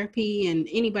to therapy. And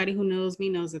anybody who knows me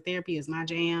knows that therapy is my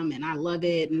jam and I love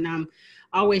it. And I'm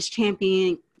always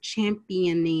championing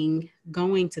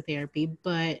going to therapy.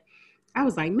 But I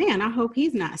was like, man, I hope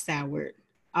he's not soured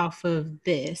off of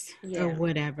this or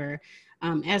whatever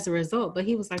as a result. But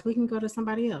he was like, we can go to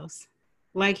somebody else.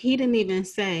 Like he didn't even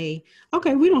say,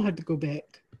 okay, we don't have to go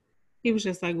back. He was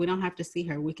just like, we don't have to see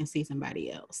her. We can see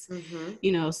somebody else.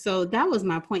 So that was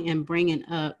my point in bringing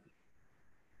up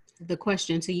the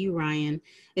question to you, Ryan,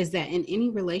 is that in any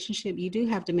relationship, you do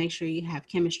have to make sure you have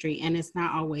chemistry, and it's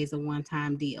not always a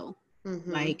one-time deal.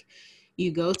 Like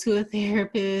you go to a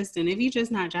therapist, and if you're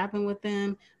just not jiving with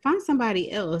them, find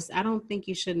somebody else. I don't think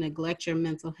you should neglect your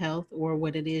mental health or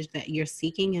what it is that you're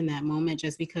seeking in that moment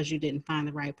just because you didn't find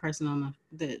the right person on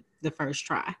the first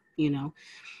try,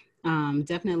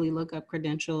 Definitely look up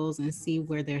credentials and see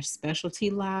where their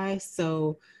specialty lies.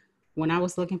 So when I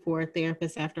was looking for a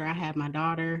therapist after I had my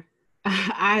daughter,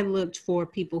 I looked for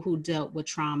people who dealt with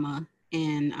trauma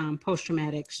and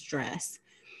post-traumatic stress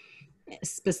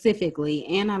specifically.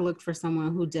 And I looked for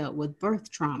someone who dealt with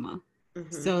birth trauma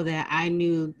so that I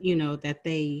knew, that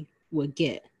they would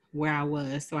get where I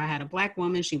was. So I had a Black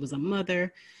woman. She was a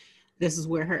mother. This is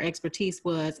where her expertise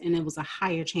was. And it was a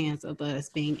higher chance of us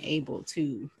being able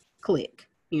to click,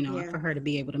 for her to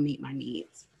be able to meet my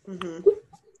needs.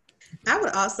 I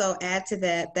would also add to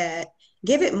that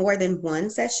give it more than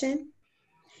one session,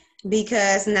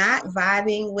 because not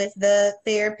vibing with the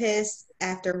therapist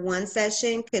after one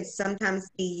session could sometimes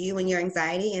be you and your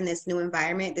anxiety in this new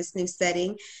environment, this new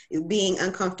setting, being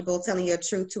uncomfortable telling your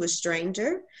truth to a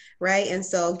stranger, right? And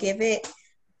so give it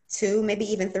 2, maybe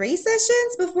even 3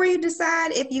 sessions before you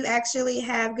decide if you actually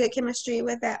have good chemistry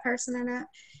with that person or not.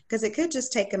 Because it could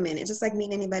just take a minute, just like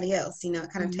meeting anybody else. It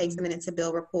kind of takes a minute to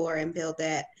build rapport and build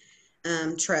that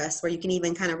trust, where you can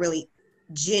even kind of really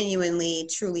genuinely,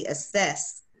 truly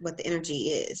assess what the energy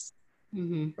is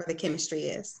or the chemistry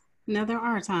is. Now, there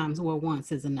are times where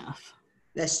once is enough.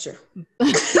 That's true.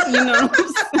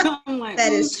 I'm like,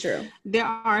 that is true. There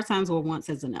are times where once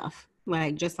is enough.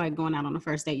 Like, just like going out on a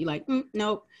first date, you're like,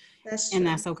 nope. That's true. And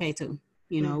that's okay too.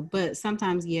 But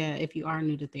sometimes, if you are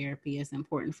new to therapy, it's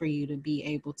important for you to be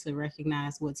able to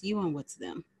recognize what's you and what's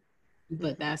them.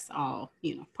 but that's all,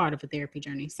 part of a therapy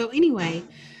journey. So anyway,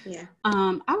 yeah.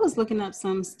 I was looking up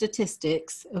some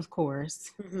statistics, of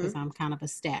course, because Mm-hmm. I'm kind of a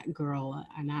stat girl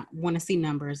and I want to see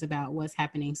numbers about what's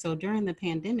happening. So during the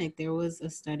pandemic, there was a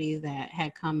study that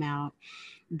had come out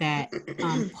that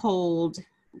polled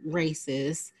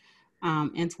races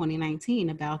in 2019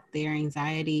 about their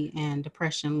anxiety and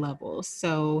depression levels.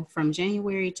 So from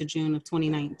January to June of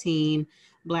 2019,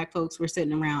 Black folks were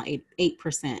sitting around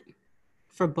 8%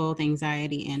 for both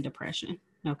anxiety and depression.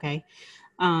 Okay.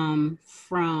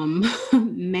 From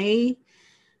May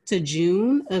to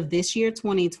June of this year,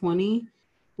 2020,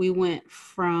 we went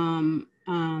from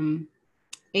 8%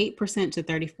 to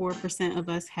 34% of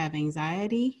us have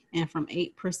anxiety, and from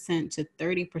 8% to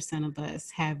 30% of us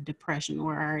have depression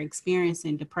or are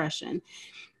experiencing depression.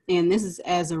 And this is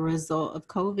as a result of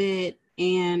COVID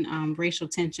and racial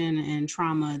tension and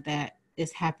trauma that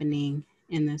is happening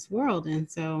in this world. And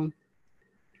so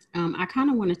I kind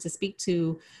of wanted to speak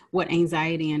to what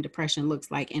anxiety and depression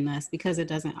looks like in us, because it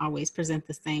doesn't always present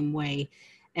the same way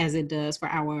as it does for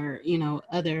our,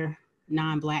 other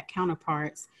non-Black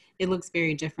counterparts. It looks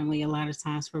very differently a lot of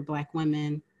times for Black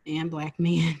women and Black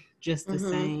men, just the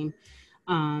Mm-hmm.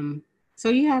 same. So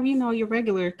you have, your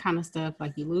regular kind of stuff,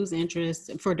 like you lose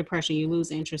interest for depression, you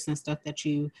lose interest in stuff that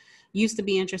you used to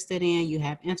be interested in. You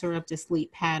have interrupted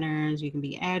sleep patterns. You can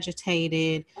be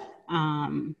agitated.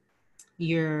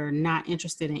 You're not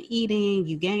interested in eating,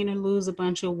 you gain or lose a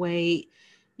bunch of weight,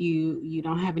 you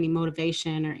don't have any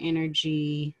motivation or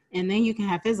energy. And then you can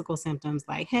have physical symptoms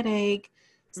like headache,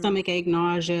 stomach ache,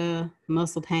 nausea,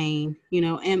 muscle pain,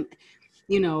 and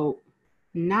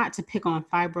not to pick on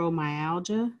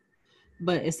fibromyalgia,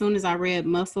 but as soon as I read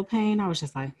muscle pain, I was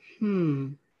just like,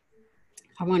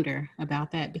 I wonder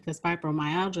about that, because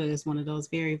fibromyalgia is one of those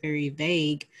very, very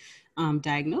vague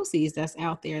diagnoses that's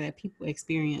out there, that people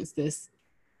experience this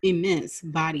immense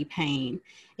body pain.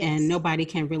 Yes. And nobody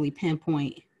can really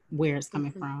pinpoint where it's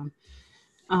coming from.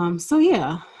 So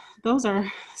yeah, those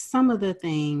are some of the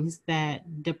things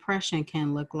that depression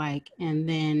can look like. And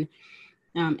then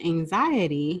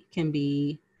anxiety can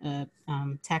be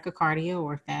tachycardia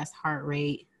or fast heart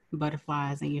rate,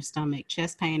 butterflies in your stomach,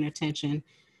 chest pain or tension.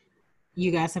 You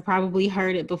guys have probably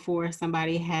heard it before.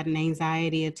 Somebody had an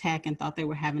anxiety attack and thought they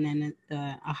were having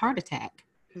a heart attack,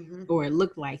 or it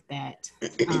looked like that.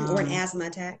 Or an asthma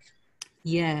attack.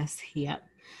 Yes. Yep.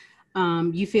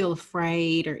 You feel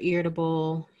afraid or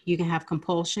irritable. You can have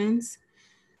compulsions.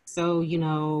 So,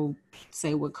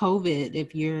 say with COVID,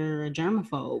 if you're a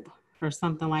germaphobe or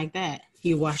something like that,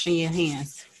 you're washing your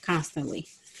hands constantly.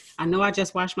 I know I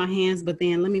just washed my hands, but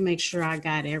then let me make sure I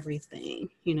got everything,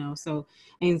 so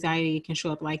anxiety can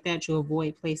show up like that. You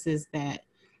avoid places that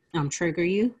trigger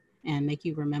you and make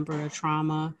you remember a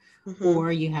trauma,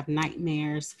 or you have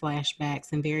nightmares,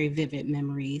 flashbacks, and very vivid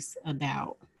memories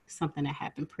about something that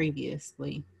happened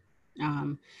previously.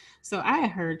 So I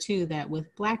heard too that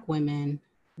with Black women,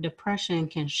 depression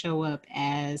can show up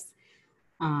as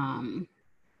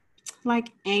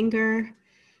like anger,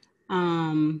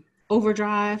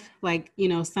 overdrive, like,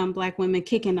 some Black women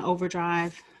kick into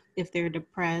overdrive if they're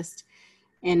depressed.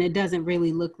 And it doesn't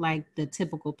really look like the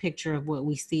typical picture of what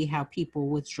we see, how people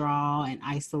withdraw and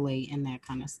isolate and that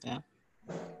kind of stuff.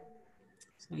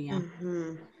 So, yeah.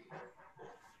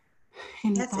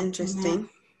 That's interesting.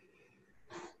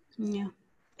 Yeah.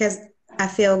 Because I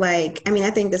feel like,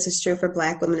 I think this is true for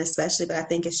Black women especially, but I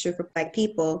think it's true for Black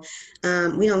people.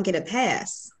 We don't get a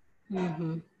pass.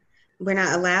 We're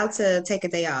not allowed to take a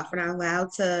day off. We're not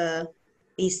allowed to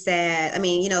be sad.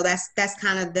 That's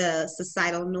kind of the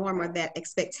societal norm, or that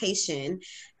expectation,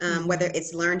 whether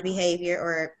it's learned behavior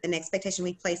or an expectation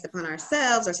we place upon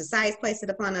ourselves, or society's placed it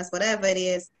upon us, whatever it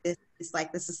is, it's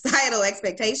like the societal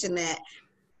expectation that.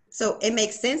 So it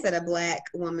makes sense that a Black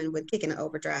woman would kick in an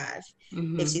overdrive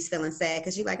if she's feeling sad,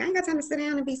 because you're like, I ain't got time to sit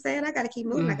down and be sad. I got to keep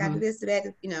moving. I got to do this, do that,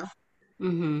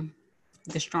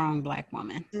 The strong Black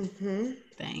woman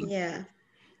thing. Yeah.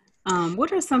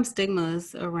 What are some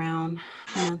stigmas around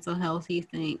mental health you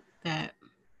think that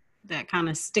kind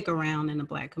of stick around in the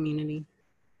Black community?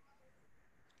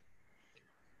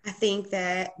 I think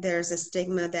that there's a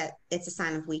stigma that it's a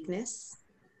sign of weakness.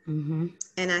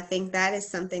 And I think that is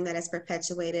something that is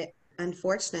perpetuated,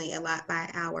 unfortunately, a lot by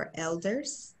our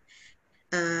elders.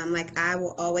 Like I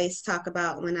will always talk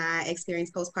about when I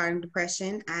experienced postpartum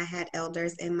depression, I had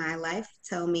elders in my life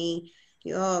tell me,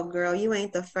 oh, girl, you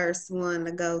ain't the first one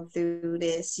to go through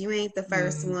this. You ain't the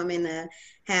first woman to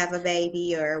have a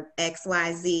baby or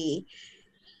XYZ,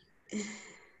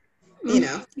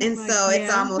 And so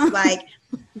it's almost like,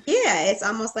 it's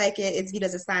almost like it's viewed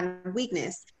as a sign of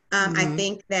weakness. I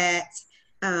think that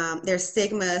there's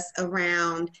stigmas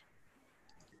around,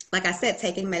 like I said,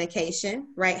 taking medication,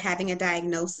 right? Having a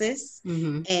diagnosis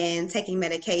and taking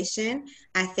medication.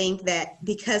 I think that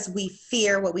because we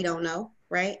fear what we don't know,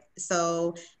 right?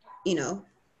 So, you know,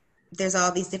 there's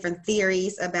all these different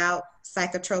theories about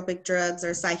psychotropic drugs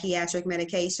or psychiatric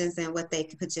medications and what they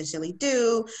could potentially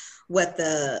do, what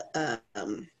the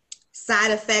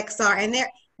side effects are. And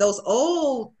those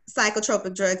old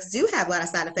psychotropic drugs do have a lot of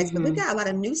side effects, but we've got a lot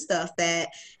of new stuff that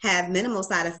have minimal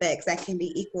side effects that can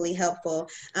be equally helpful.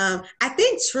 I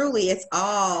think truly it's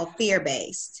all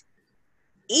fear-based.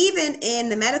 Even in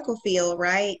the medical field,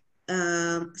 right?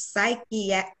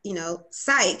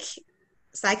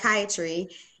 Psychiatry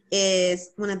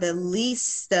is one of the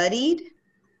least studied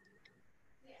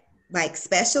like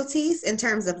specialties in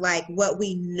terms of like what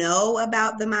we know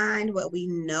about the mind, what we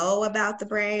know about the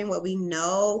brain, what we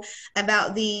know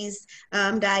about these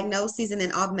diagnoses, and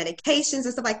then all the medications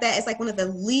and stuff like that. It's like one of the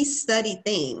least studied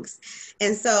things.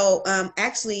 And so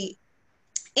actually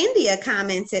India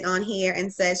commented on here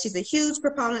and said she's a huge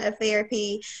proponent of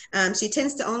therapy. She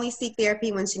tends to only seek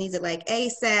therapy when she needs it like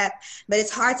ASAP, but it's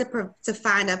hard to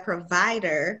find a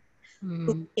provider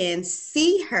who can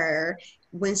see her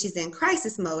when she's in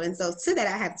crisis mode. And so to that,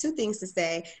 I have two things to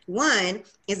say. One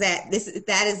is that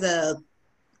that is a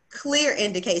clear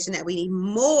indication that we need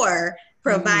more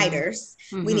providers.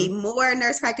 We need more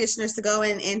nurse practitioners to go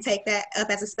in and take that up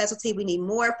as a specialty. We need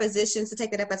more physicians to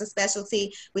take that up as a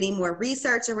specialty. We need more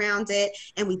research around it.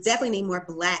 And we definitely need more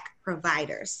Black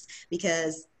providers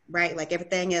because, right, like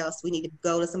everything else, we need to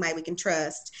go to somebody we can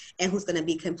trust and who's going to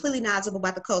be completely knowledgeable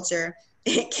about the culture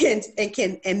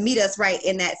and meet us right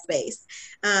in that space.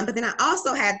 But then I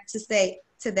also had to say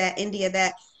to that, India,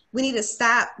 that we need to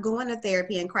stop going to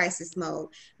therapy in crisis mode.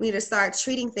 We need to start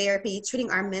treating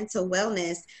our mental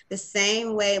wellness the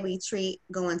same way we treat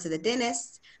going to the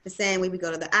dentist, the same way we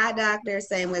go to the eye doctor,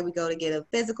 same way we go to get a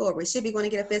physical, or we should be going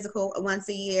to get a physical once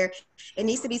a year. It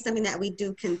needs to be something that we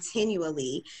do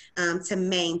continually to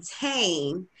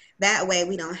maintain. That way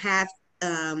we don't have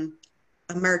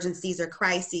emergencies or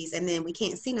crises and then we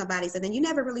can't see nobody, so then you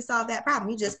never really solve that problem.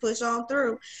 You just push on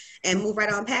through and move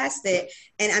right on past it.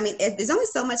 And I mean, there's only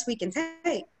so much we can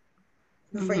take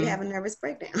before you have a nervous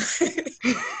breakdown.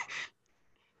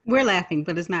 We're laughing,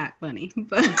 but it's not funny.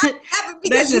 But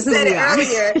because you said it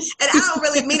earlier, and I don't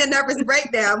really mean a nervous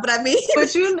breakdown, but I mean,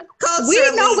 but we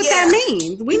know what that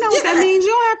means. We know what that means.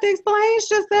 You don't have to explain. It's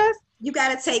just us. You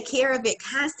got to take care of it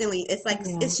constantly. It's like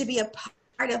it should be a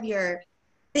part of your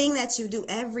thing that you do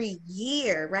every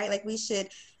year, right? Like we should,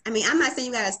 I mean, I'm not saying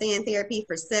you got to stay in therapy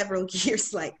for several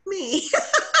years like me.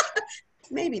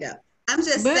 Maybe though. I'm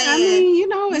just saying, I mean, you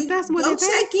know, if that's what it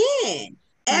check in.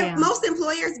 Most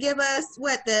employers give us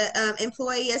the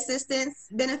employee assistance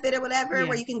benefit or whatever,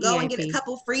 where you can go and get a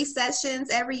couple free sessions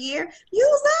every year.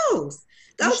 Use those.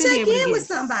 Go check in with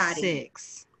somebody.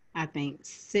 6, I think.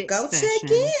 6 Go sessions,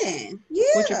 check in. Yeah.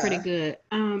 Which are pretty good.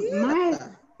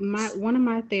 One of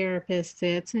my therapists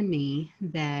said to me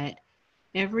that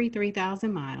every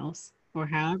 3,000 miles or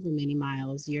however many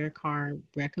miles your car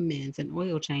recommends an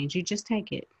oil change, you just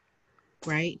take it,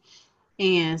 right?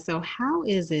 And so how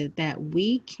is it that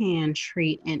we can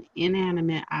treat an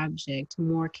inanimate object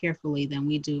more carefully than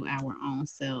we do our own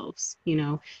selves, you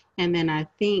know? And then I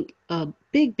think a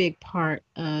big part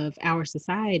of our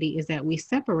society is that we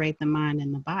separate the mind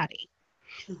and the body.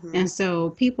 And so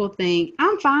people think,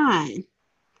 I'm fine.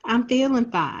 I'm feeling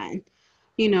fine,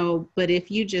 you know, but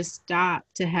if you just stop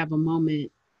to have a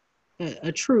moment,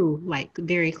 a true, like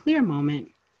very clear moment,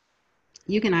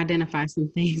 you can identify some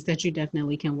things that you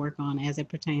definitely can work on as it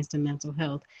pertains to mental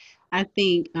health. I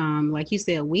think, like you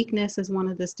said, weakness is one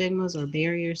of the stigmas or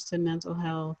barriers to mental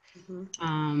health.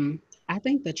 I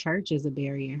think the church is a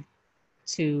barrier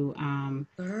to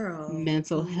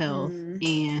mental health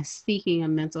and seeking a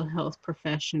mental health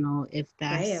professional if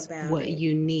that's what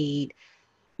you need.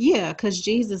 Yeah, because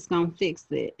Jesus gonna fix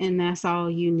it, and that's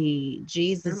all you need.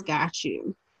 Jesus got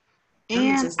you.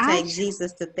 And just take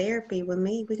Jesus to therapy with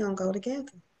me. We're gonna go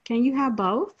together. Can you have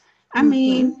both? I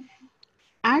mean,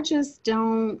 I just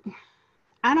don't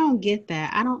get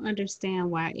that. I don't understand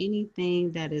why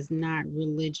anything that is not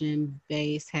religion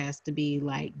based has to be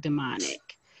like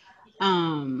demonic.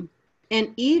 And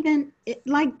even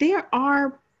like there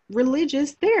are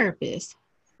religious therapists,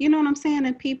 you know what I'm saying?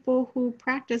 And people who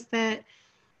practice that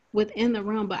within the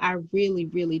realm, but I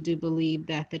really do believe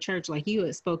that the church, like you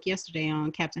had spoke yesterday on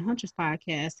Captain Hunter's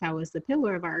podcast, how it's the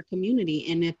pillar of our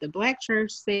community. And if the Black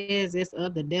church says it's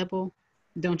of the devil,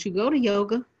 don't you go to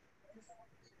yoga?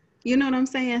 You know what I'm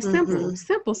saying?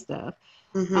 Simple stuff.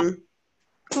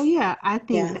 So yeah, I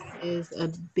think that is a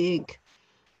big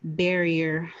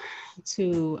barrier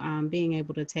to being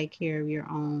able to take care of your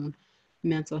own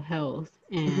mental health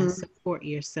and support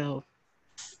yourself.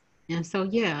 And so,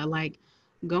 yeah, like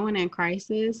going in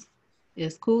crisis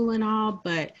is cool and all,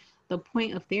 but the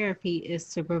point of therapy is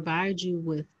to provide you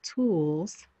with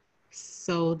tools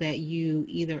so that you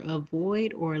either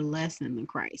avoid or lessen the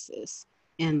crisis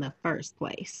in the first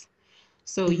place.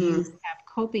 So you have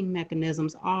coping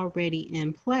mechanisms already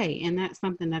in play. And that's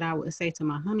something that I would say to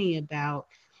my honey about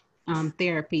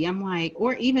therapy. I'm like,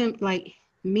 or even like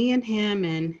me and him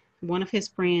and one of his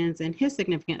friends and his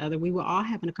significant other, we were all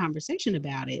having a conversation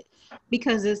about it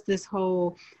because it's this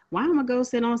whole, why am I go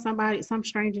sit on some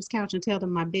stranger's couch and tell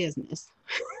them my business?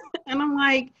 And I'm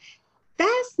like,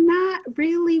 that's not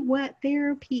really what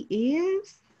therapy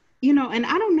is, you know, and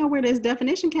I don't know where this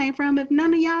definition came from if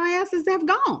none of y'all asses have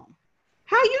gone.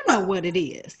 How you know what it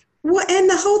is? Well, and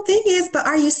the whole thing is, but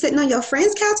are you sitting on your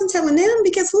friend's couch and telling them?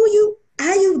 Because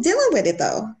how you dealing with it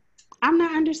though? I'm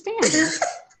not understanding.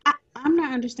 I'm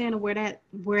not understanding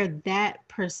where that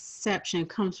perception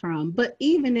comes from. But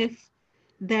even if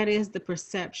that is the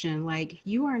perception, like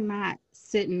you are not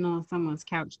sitting on someone's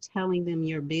couch telling them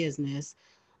your business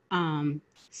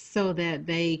so that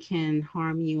they can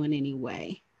harm you in any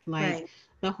way. Like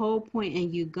the whole point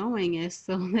in you going is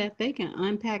so that they can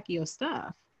unpack your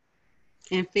stuff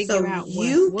and figure out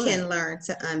you can learn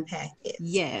to unpack it.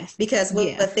 Yes. Because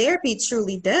what therapy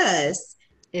truly does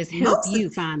is help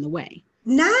you find the way.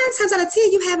 9 times out of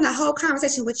 10, you having a whole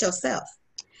conversation with yourself.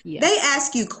 Yes. They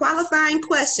ask you qualifying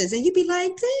questions and you be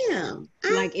like, damn.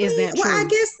 Is that true? Well, I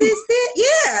guess this is,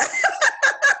 yeah.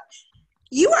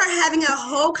 You are having a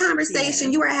whole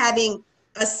conversation. Yeah. You are having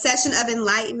a session of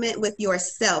enlightenment with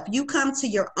yourself. You come to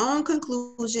your own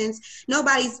conclusions.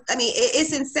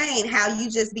 It's insane how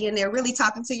you just be in there really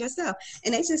talking to yourself.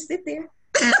 And they just sit there.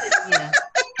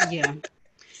 Yeah.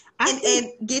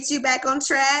 And get you back on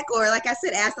track, or like I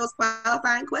said, ask those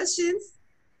qualifying questions.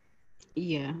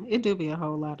 Yeah, it do be a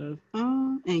whole lot of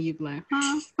and you be like,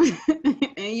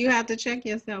 and you have to check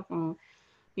yourself on,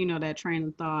 that train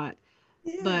of thought.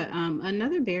 Yeah. But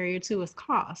another barrier too is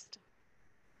cost.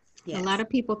 Yes. A lot of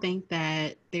people think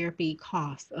that therapy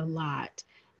costs a lot,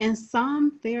 and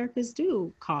some therapists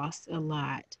do cost a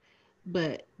lot.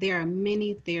 But there are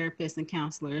many therapists and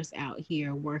counselors out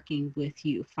here working with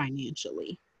you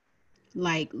financially.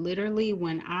 Like literally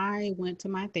when I went to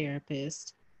my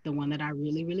therapist, the one that I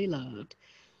really, really loved,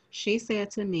 she said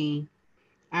to me,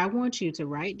 I want you to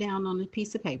write down on a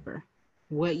piece of paper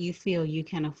what you feel you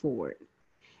can afford.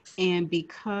 And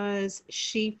because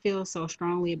she feels so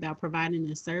strongly about providing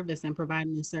this service and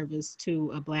providing this service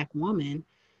to a Black woman,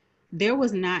 there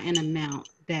was not an amount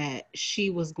that she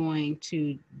was going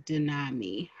to deny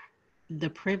me the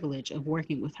privilege of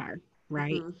working with her,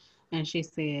 right? Mm-hmm. And she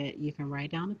said, you can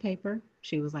write down the paper.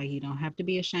 She was like, you don't have to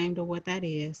be ashamed of what that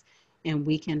is, and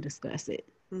we can discuss it.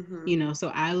 Mm-hmm. So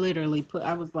I literally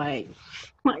I was like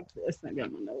this, I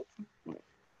got my notes.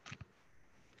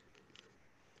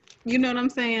 You know what I'm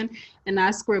saying? And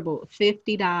I scribbled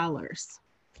 $50,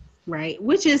 right?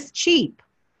 Which is cheap.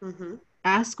 Mm-hmm.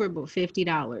 I scribbled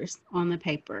 $50 on the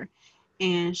paper.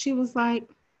 And she was like,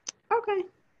 okay.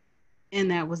 And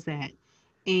that was that.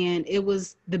 And it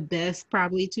was the best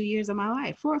probably 2 years of my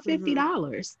life for $50.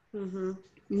 Mm-hmm.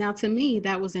 Now, to me,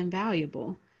 that was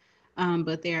invaluable.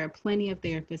 But there are plenty of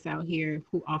therapists out here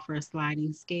who offer a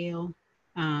sliding scale.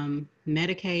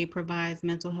 Medicaid provides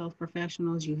mental health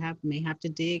professionals. You may have to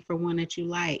dig for one that you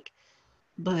like,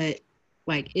 but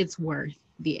it's worth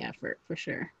the effort for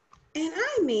sure. And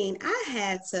I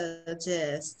had to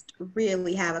just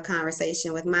really have a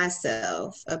conversation with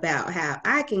myself about how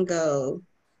I can go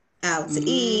out to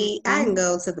eat. I can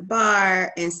go to the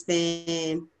bar and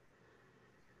spend,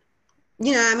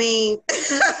 $50,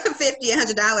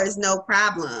 $100, no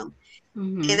problem.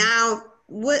 Mm-hmm. And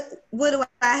what do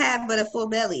I have but a full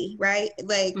belly, right?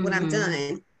 When I'm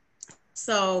done.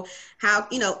 So how,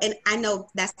 and I know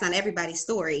that's not everybody's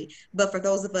story, but for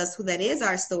those of us who that is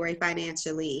our story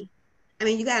financially,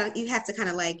 you have to kind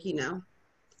of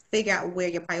figure out where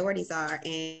your priorities are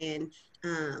and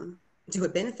do a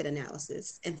benefit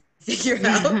analysis and figure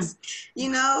out,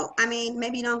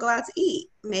 maybe you don't go out to eat.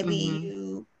 Maybe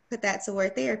you put that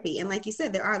toward therapy. And like you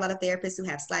said, there are a lot of therapists who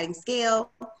have sliding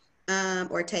scale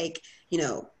or take,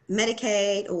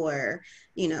 Medicaid or,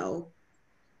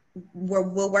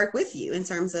 will work with you in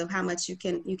terms of how much you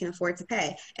can afford to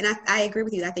pay. And I agree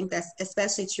with you. I think that's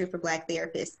especially true for Black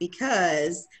therapists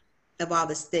because of all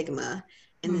the stigma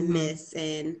and the myths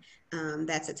and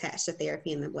that's attached to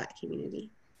therapy in the Black community.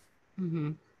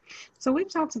 Mm-hmm. So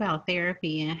we've talked about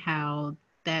therapy and how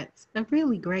that's a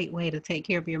really great way to take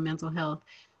care of your mental health.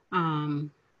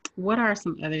 what are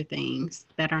some other things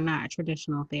that are not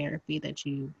traditional therapy that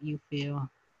you feel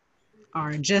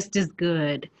are just as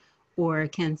good or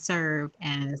can serve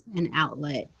as an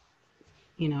outlet,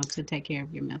 to take care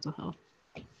of your mental health?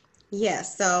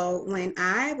 Yes. So when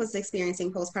I was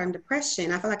experiencing postpartum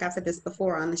depression, I feel like I've said this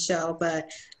before on the show,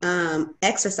 but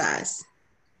exercise.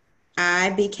 I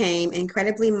became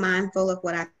incredibly mindful of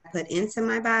what I put into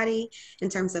my body in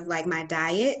terms of like my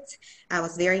diet. I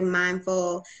was very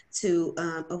mindful to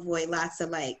avoid lots of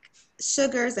like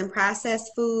sugars and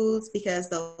processed foods because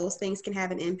those things can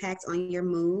have an impact on your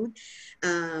mood.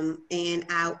 And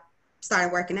I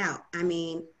started working out. I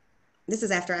mean, this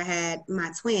is after I had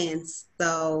my twins.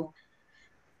 So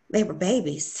they were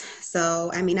babies.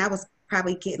 So, I mean, I was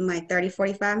probably getting like 30,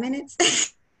 45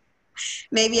 minutes,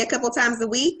 maybe a couple times a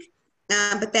week.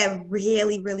 But that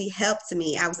really, really helped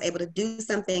me. I was able to do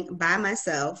something by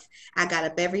myself. I got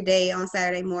up every day on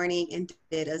Saturday morning and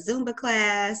did a Zumba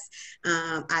class.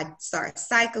 I started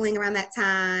cycling around that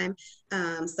time.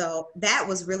 So that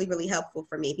was really, really helpful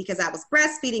for me because I was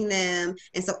breastfeeding them.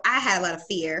 And so I had a lot of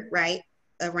fear, right?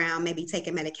 Around maybe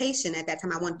taking medication. At that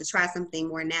time, I wanted to try something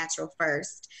more natural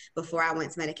first before I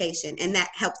went to medication. And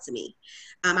that helped me.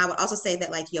 I would also say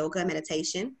that like yoga and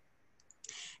meditation,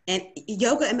 and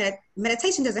yoga and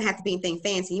meditation doesn't have to be anything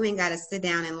fancy. You ain't got to sit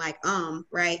down and like,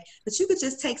 right? But you could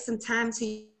just take some time to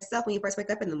yourself when you first wake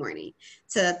up in the morning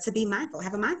to be mindful,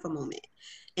 have a mindful moment.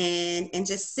 And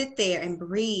just sit there and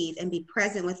breathe and be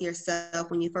present with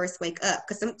yourself when you first wake up.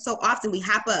 Because so often we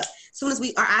hop up. As soon as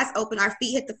our eyes open, our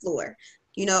feet hit the floor,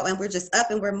 and we're just up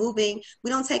and we're moving.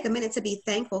 We don't take a minute to be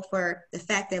thankful for the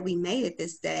fact that we made it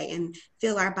this day and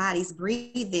feel our bodies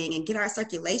breathing and get our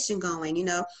circulation going.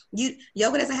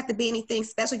 Yoga doesn't have to be anything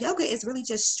special. Yoga is really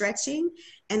just stretching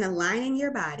and aligning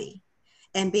your body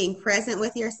and being present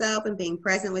with yourself and being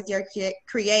present with your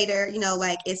creator.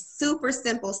 Like it's super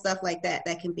simple stuff like that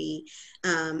can be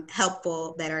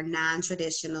helpful, that are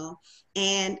non-traditional.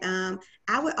 And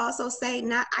I would also say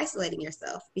not isolating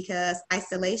yourself, because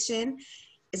isolation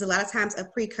is a lot of times a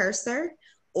precursor,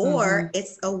 or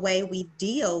it's a way we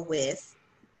deal with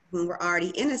when we're already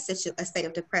in a state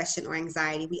of depression or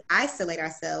anxiety. We isolate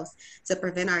ourselves to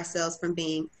prevent ourselves from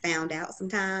being found out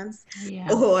sometimes. Yeah.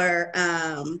 Or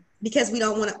because we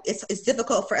don't want to, it's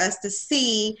difficult for us to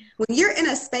see. When you're in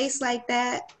a space like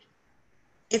that,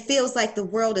 it feels like the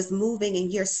world is moving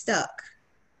and you're stuck.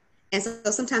 And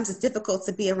so sometimes it's difficult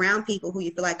to be around people who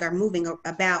you feel like are moving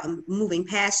about and moving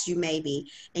past you maybe,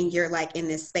 and you're like in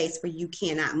this space where you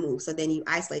cannot move. So then you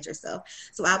isolate yourself.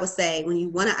 So I would say when you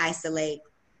want to isolate,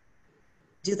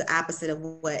 do the opposite of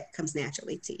what comes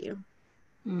naturally to you.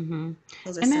 And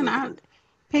then I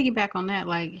piggyback on that,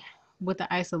 like with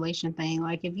the isolation thing,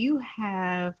 like if you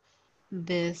have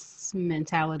this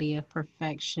mentality of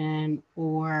perfection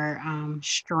or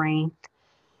strength,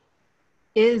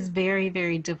 it is very,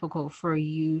 very difficult for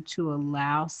you to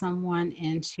allow someone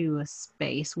into a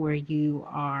space where you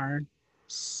are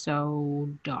so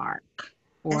dark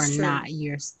or not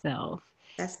yourself.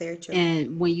 That's very true.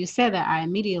 And when you said that, I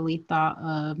immediately thought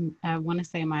of, I want to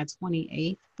say my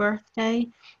 28th birthday.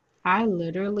 I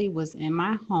literally was in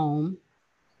my home,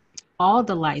 all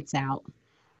the lights out.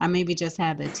 I maybe just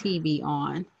had the TV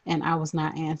on and I was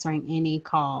not answering any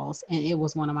calls. And it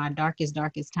was one of my darkest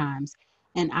times.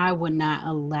 And I would not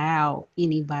allow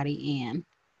anybody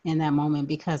in that moment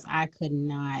because I could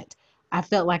not. I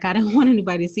felt like I didn't want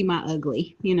anybody to see my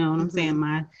ugly, you know what I'm saying?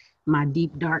 My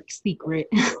deep, dark secret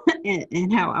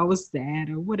and how I was sad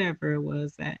or whatever it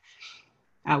was that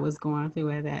I was going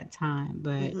through at that time.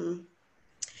 But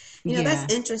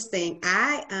that's interesting.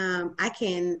 I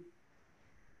can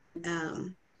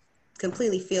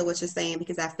completely feel what you're saying,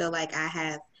 because I feel like I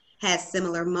have had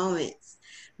similar moments,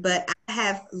 but I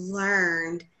have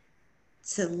learned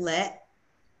to let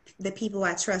the people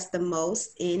I trust the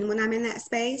most in when I'm in that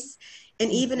space.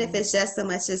 And even if it's just so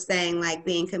much as saying, like,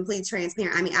 being completely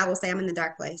transparent. I mean, I will say I'm in the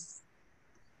dark place.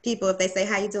 People, if they say,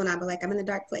 how you doing? I'll be like, I'm in the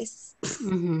dark place.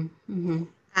 I'm in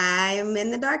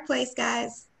the dark place,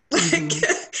 guys. And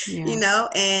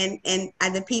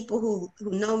the people who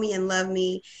know me and love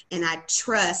me and I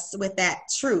trust with that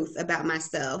truth about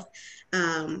myself,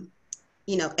 and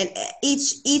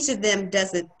each of them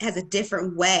has a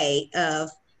different way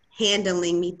of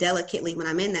handling me delicately when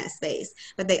I'm in that space,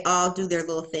 but they all do their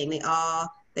little thing.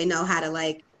 They know how to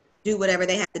like do whatever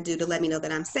they have to do to let me know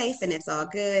that I'm safe and it's all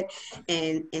good,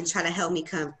 and try to help me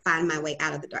find my way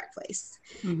out of the dark place.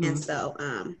 And so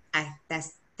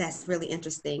that's really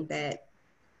interesting that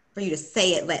for you to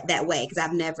say it that way, because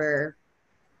I've never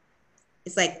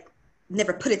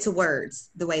put it to words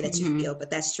the way that you feel,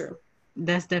 but that's true.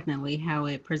 That's definitely how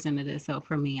it presented itself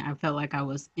for me. I felt like I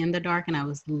was in the dark, and I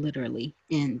was literally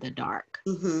in the dark.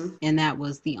 Mm-hmm. And that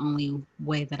was the only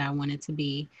way that I wanted to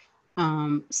be.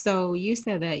 So you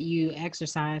said that you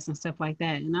exercise and stuff like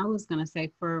that. And I was going to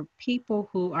say, for people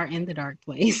who are in the dark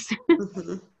place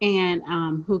Mm-hmm.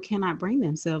 and who cannot bring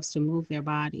themselves to move their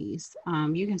bodies,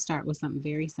 you can start with something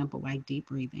very simple like deep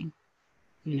breathing.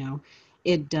 You know,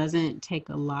 it doesn't take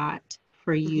a lot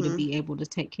for you to Mm-hmm. be able to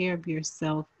take care of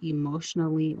yourself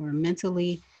emotionally or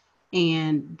mentally.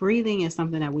 And breathing is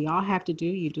something that we all have to do.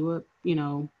 You do it,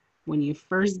 when you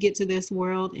first get to this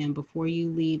world, and before you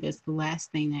leave, it's the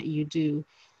last thing that you do.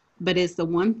 But it's the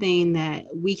one thing that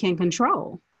we can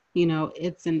control.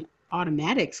 It's an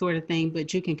automatic sort of thing,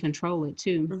 but you can control it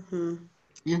too. Mm-hmm.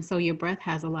 And so your breath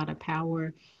has a lot of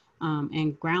power,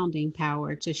 and grounding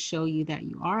power to show you that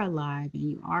you are alive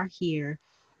and you are here,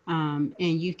 and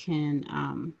you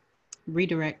can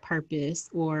redirect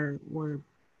purpose, or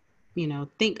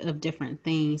think of different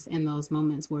things in those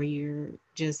moments where you're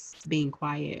just being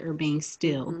quiet or being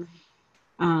still.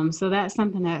 Mm-hmm. So that's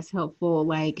something that's helpful.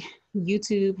 Like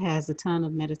YouTube has a ton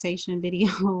of meditation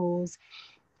videos,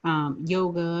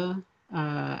 yoga.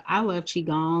 I love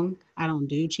qigong. I don't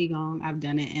do qigong. I've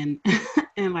done it in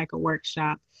in like a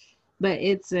workshop, but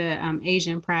it's a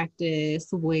Asian practice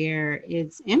where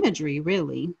it's imagery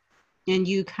really, and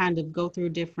you kind of go through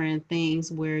different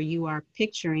things where you are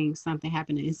picturing something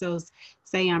happening. And so,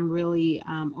 say I'm really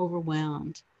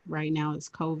overwhelmed right now. It's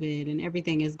COVID and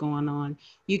everything is going on.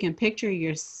 You can picture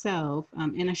yourself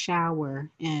in a shower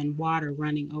and water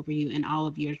running over you, and all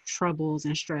of your troubles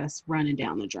and stress running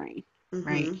down the drain,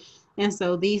 right? Mm-hmm. And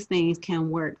so these things can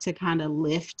work to kind of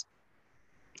lift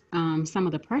some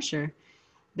of the pressure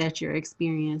that you're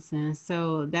experiencing.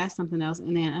 So that's something else.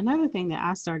 And then another thing that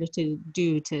I started to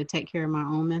do to take care of my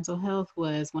own mental health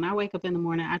was, when I wake up in the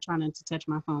morning, I try not to touch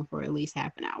my phone for at least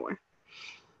half an hour.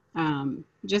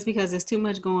 Just because there's too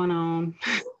much going on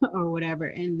or whatever.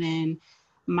 And then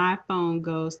my phone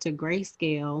goes to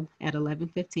grayscale at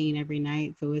 11:15 every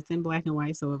night. So it's in black and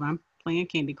white. So if I'm playing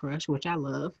Candy Crush, which I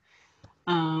love,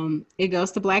 it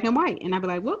goes to black and white. And I'd be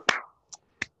like, whoop,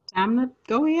 time to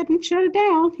go ahead and shut it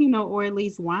down, or at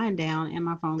least wind down, and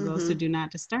my phone goes to Mm-hmm. do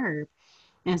not disturb.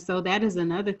 And so that is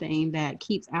another thing that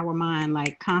keeps our mind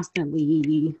like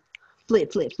constantly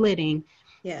flitting,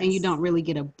 and you don't Yes. really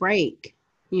get a break.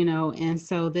 And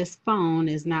so this phone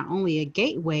is not only a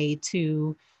gateway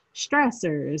to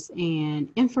stressors and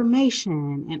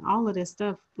information and all of this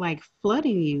stuff like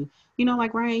flooding you.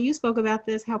 Like Ryan, you spoke about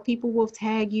this, how people will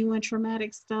tag you in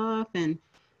traumatic stuff, and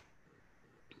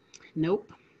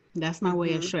nope, that's my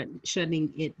way of Mm-hmm.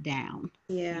 shutting it down,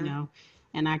 you Yeah. know,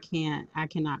 and I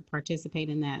cannot participate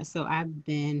in that. So I've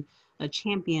been a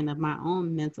champion of my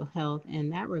own mental health in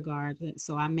that regard.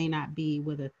 So I may not be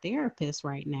with a therapist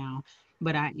right now,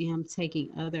 but I am taking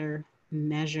other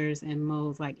measures and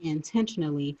modes, like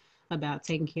intentionally, about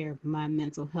taking care of my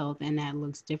mental health, and that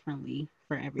looks differently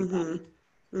for Mm-hmm. everybody.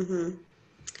 Mm-hmm.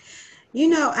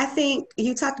 I think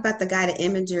you talked about the guided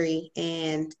imagery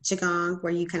and Qigong,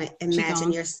 where you kind of imagine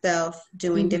Qigong. yourself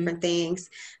doing Mm-hmm. different things.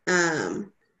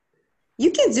 Um,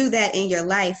 you can do that in your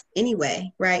life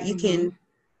anyway, right? Mm-hmm.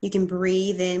 You can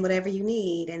breathe in whatever you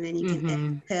need, and then you can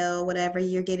Mm-hmm. exhale whatever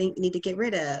need to get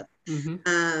rid of. Mm-hmm.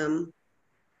 Um,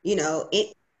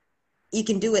 it you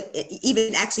can do it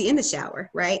even actually in the shower,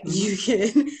 right?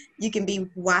 Mm-hmm. You can be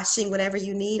washing whatever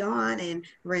you need on and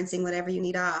rinsing whatever you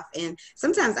need off. And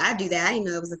sometimes I do that. I didn't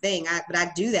know it was a thing, but I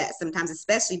do that sometimes,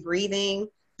 especially breathing.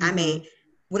 I Mm-hmm. may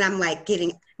when I'm like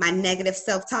getting my negative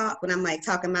self-talk, when I'm like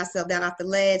talking myself down off the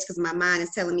ledge because my mind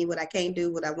is telling me what I can't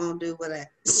do, what I won't do, what I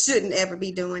shouldn't ever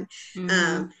be doing.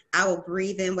 Mm-hmm. I will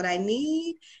breathe in what I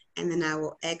need, and then I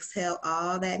will exhale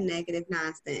all that negative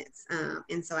nonsense.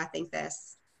 And so I think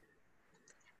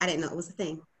I didn't know it was a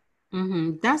thing.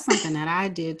 That's something that I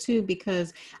did too,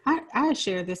 because I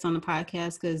shared this on the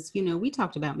podcast because, we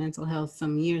talked about mental health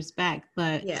some years back.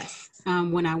 But Yes.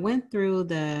 when I went through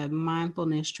the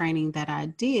mindfulness training that I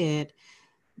did,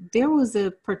 there was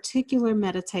a particular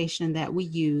meditation that we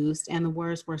used, and the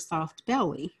words were soft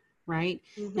belly, right?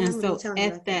 Mm-hmm. I And remember you so telling me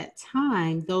at about that. that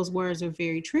time, those words were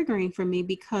very triggering for me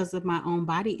because of my own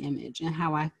body image and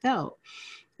how I felt.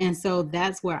 And so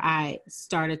that's where I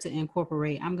started to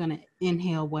incorporate, I'm going to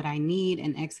inhale what I need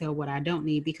and exhale what I don't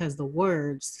need, because the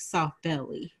words soft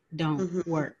belly don't Mm-hmm.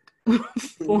 work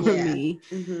for Yeah. me,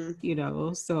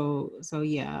 Mm-hmm. So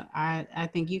yeah, I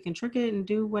think you can trick it and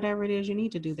do whatever it is you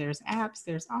need to do. There's apps,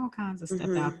 there's all kinds of stuff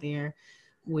Mm-hmm. out there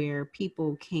where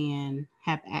people can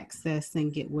have access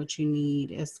and get what you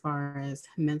need as far as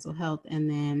mental health. And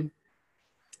then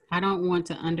I don't want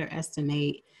to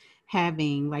underestimate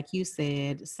having, like you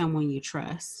said, someone you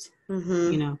trust.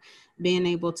 Mm-hmm. You know, being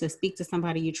able to speak to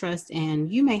somebody you trust, and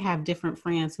you may have different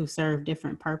friends who serve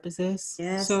different purposes,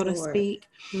 Yes, so to Lord. speak.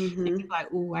 And Mm-hmm. you're like,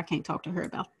 oh, I can't talk to her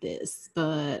about this,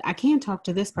 but I can talk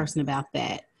to this person about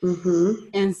that. Mm-hmm.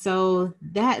 And so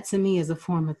that to me is a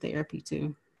form of therapy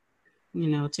too, you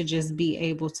know, to just be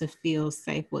able to feel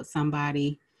safe with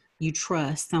somebody you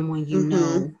trust, someone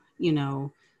Mm-hmm. you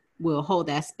know, will hold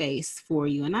that space for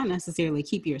you and not necessarily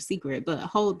keep your secret, but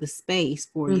hold the space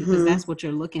for you because Mm-hmm. that's what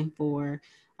you're looking for.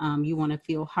 You want to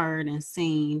feel heard and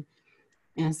seen.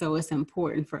 And so it's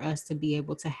important for us to be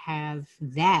able to have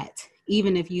that,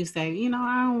 even if you say, you know,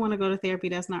 I don't want to go to therapy.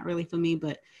 That's not really for me.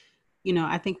 But, you know,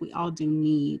 I think we all do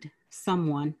need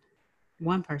someone,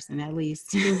 one person at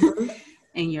least, Mm-hmm.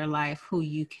 in your life who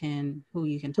you can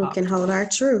Who talk can to. hold our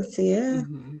truth? Yeah.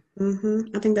 Mm-hmm.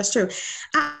 Mm-hmm. I think that's true.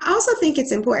 I also think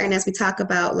it's important as we talk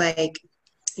about, like,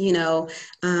 you know,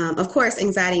 of course,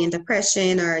 anxiety and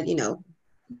depression are, you know,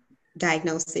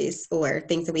 diagnoses or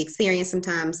things that we experience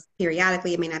sometimes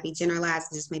periodically. It may not be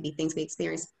generalized, it just may be things we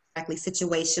experience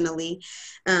situationally.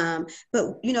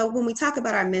 But, you know, when we talk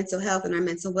about our mental health and our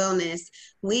mental wellness,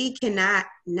 we cannot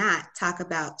not talk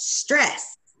about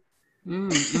stress.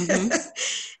 Mm-hmm.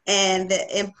 And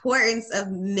the importance of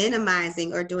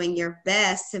minimizing or doing your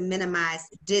best to minimize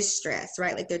distress,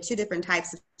 right? Like there are two different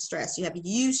types of stress. You have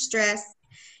eustress,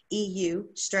 EU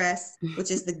stress,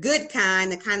 which is the good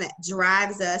kind, the kind that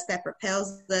drives us, that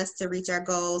propels us to reach our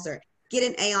goals or get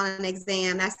an A on an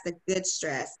exam. That's the good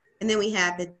stress. And then we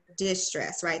have the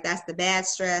distress, right? That's the bad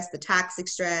stress, the toxic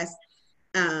stress,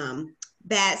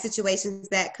 bad situations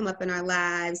that come up in our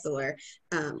lives, or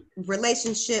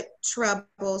relationship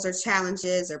troubles or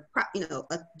challenges, or, you know,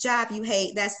 a job you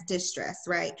hate. That's distress,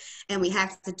 right? And we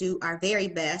have to do our very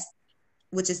best,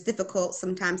 which is difficult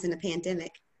sometimes in the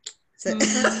pandemic, to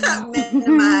Mm-hmm.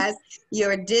 minimize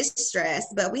your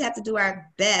distress, but we have to do our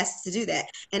best to do that.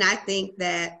 And I think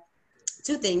that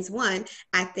two things. One,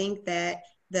 I think that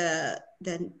the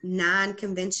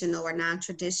non-conventional or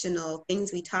non-traditional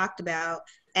things we talked about,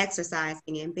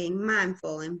 exercising and being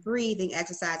mindful and breathing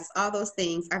exercises, all those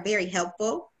things are very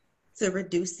helpful to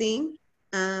reducing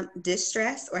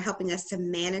distress or helping us to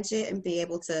manage it and be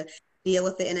able to deal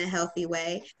with it in a healthy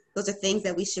way. Those are things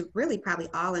that we should really probably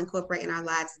all incorporate in our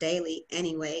lives daily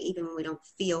anyway. Even when we don't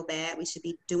feel bad, we should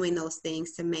be doing those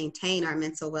things to maintain our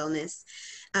mental wellness.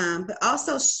 But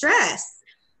also stress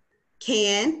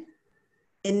can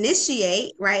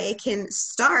initiate, right? It can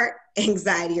start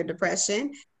anxiety or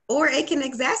depression, or it can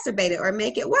exacerbate it or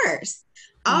make it worse.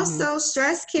 Mm-hmm. Also,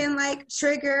 stress can like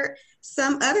trigger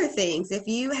some other things. If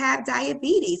you have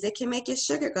diabetes, it can make your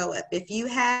sugar go up. If you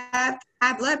have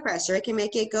high blood pressure, it can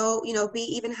make it go, you know, be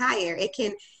even higher. It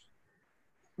can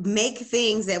make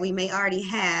things that we may already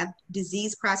have,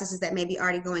 disease processes that may be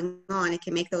already going on, it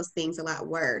can make those things a lot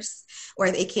worse, or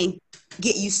it can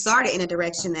get you started in a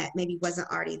direction that maybe wasn't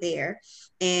already there.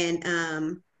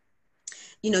 And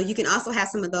you know, you can also have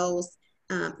some of those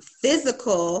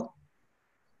physical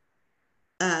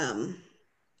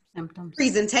Symptoms.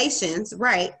 presentations,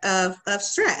 right, of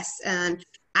stress. And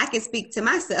I can speak to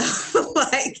myself.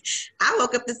 Like, I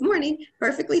woke up this morning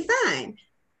perfectly fine,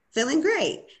 feeling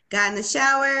great, got in the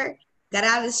shower, got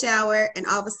out of the shower, and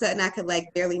all of a sudden I could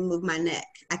like barely move my neck.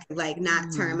 I could like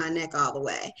not turn Mm-hmm. my neck all the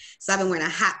way. So I've been wearing a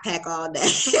hot pack all day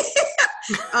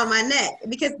on my neck,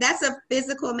 because that's a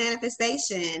physical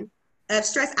manifestation of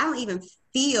stress. I don't even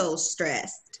feel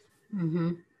stressed,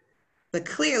 Mm-hmm. but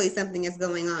clearly something is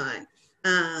going on.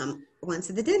 Went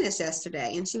to the dentist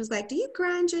yesterday and she was like, "Do you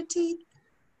grind your teeth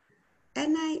at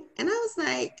night?" And I was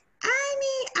like, "I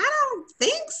mean, I don't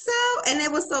think so." And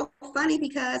it was so funny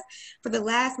because for the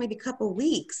last maybe couple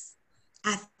weeks,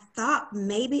 I thought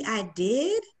maybe I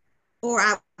did, or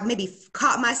I maybe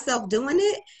caught myself doing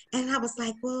it. And I was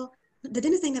like, well, the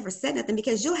dentist ain't never said nothing,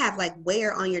 because you'll have like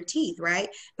wear on your teeth, right?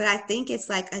 But I think it's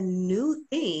like a new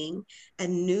thing, a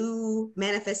new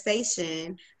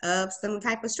manifestation of some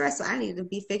type of stress. So I need to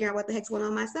be figuring out what the heck's going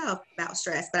on myself about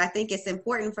stress. But I think it's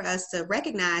important for us to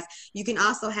recognize you can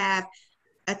also have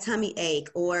a tummy ache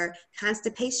or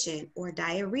constipation or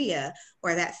diarrhea,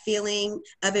 or that feeling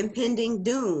of impending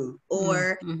doom,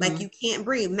 or like Mm-hmm. you can't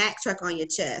breathe, Mack truck on your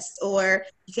chest, or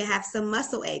you can have some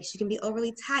muscle aches, you can be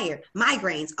overly tired,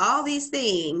 migraines. All these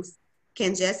things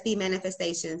can just be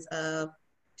manifestations of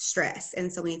stress.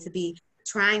 And so we need to be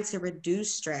trying to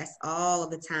reduce stress all of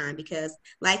the time, because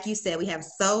like you said, we have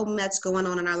so much going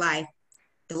on in our life,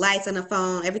 the lights on the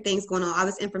phone, everything's going on, all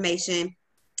this information.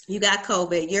 You got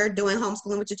COVID, you're doing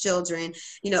homeschooling with your children,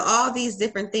 you know, all these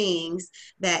different things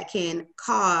that can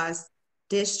cause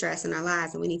distress in our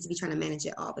lives, and we need to be trying to manage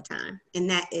it all the time. And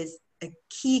that is a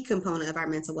key component of our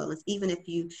mental wellness. Even if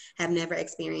you have never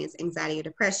experienced anxiety or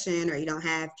depression, or you don't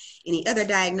have any other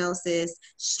diagnosis,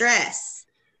 stress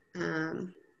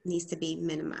needs to be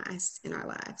minimized in our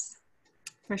lives.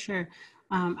 For sure.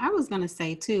 I was going to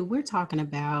say too, we're talking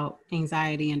about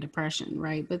anxiety and depression,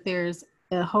 right? But there's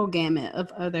a whole gamut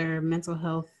of other mental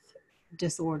health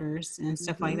disorders and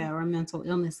stuff like that, or mental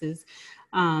illnesses.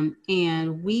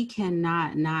 And we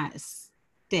cannot not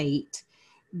state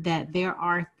that there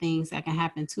are things that can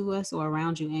happen to us or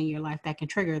around you in your life that can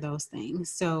trigger those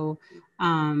things. So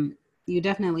you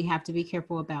definitely have to be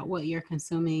careful about what you're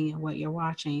consuming and what you're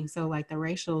watching. So like the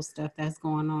racial stuff that's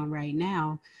going on right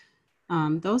now,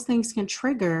 those things can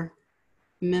trigger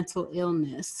mental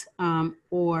illness,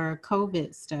 or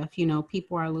COVID stuff. You know,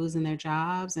 people are losing their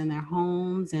jobs and their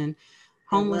homes, and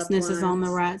homelessness is on the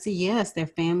rise. Yes, their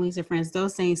families, their friends,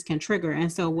 those things can trigger.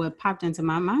 And so what popped into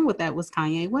my mind with that was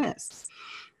Kanye West.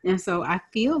 And so I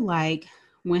feel like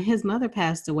when his mother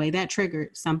passed away, that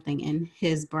triggered something in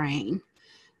his brain.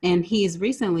 And he's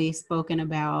recently spoken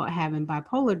about having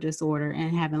bipolar disorder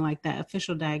and having like that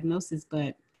official diagnosis.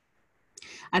 But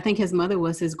I think his mother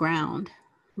was his ground.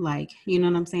 Like, you know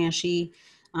what I'm saying? She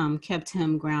kept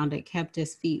him grounded, kept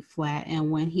his feet flat.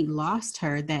 And when he lost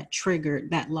her,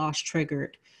 that loss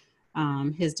triggered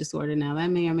his disorder. Now, that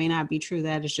may or may not be true.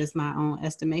 That is just my own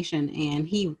estimation. And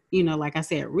he, you know, like I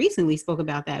said, recently spoke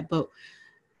about that. But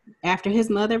after his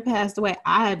mother passed away,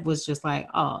 I was just like,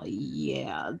 oh,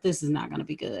 yeah, this is not going to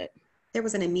be good. There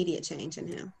was an immediate change in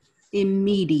him.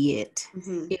 Immediate,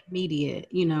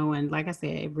 you know, and like I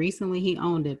said, recently he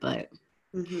owned it, but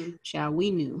child, we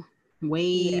knew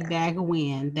way back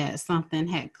when that something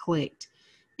had clicked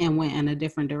and went in a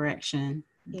different direction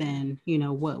than, you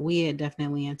know, what we had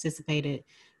definitely anticipated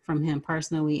from him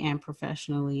personally and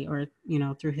professionally, or, you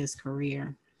know, through his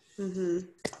career.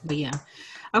 But yeah.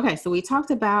 Okay. So we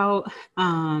talked about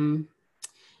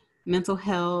mental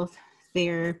health,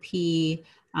 therapy,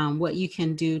 what you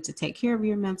can do to take care of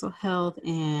your mental health.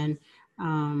 And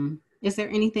is there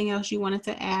anything else you wanted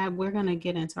to add? We're going to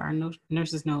get into our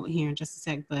nurse's note here in just a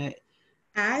sec, but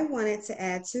I wanted to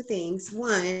add two things.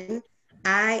 One,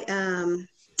 I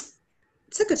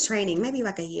took a training maybe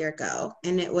like a year ago,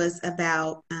 and it was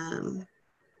about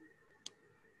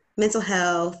mental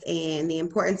health and the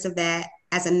importance of that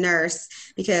as a nurse,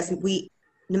 because no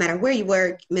matter where you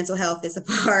work, mental health is a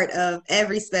part of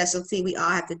every specialty. We all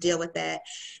have to deal with that.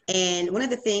 And one of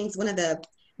the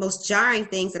most jarring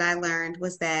things that I learned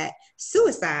was that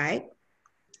suicide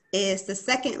is the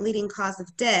second leading cause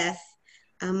of death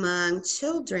among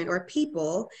children or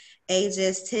people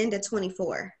ages 10 to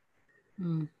 24.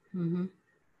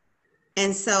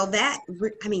 And so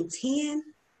 10,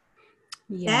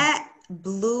 that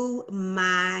blew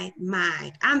my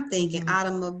mind. I'm thinking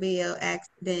automobile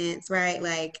accidents, right?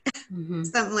 Like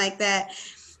something like that.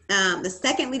 The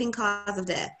second leading cause of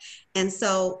death. And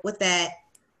so what that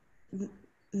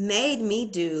made me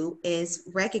do is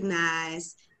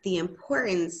recognize the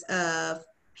importance of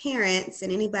parents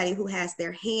and anybody who has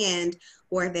their hand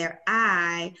or their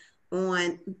eye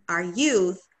on our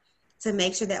youth to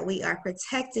make sure that we are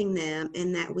protecting them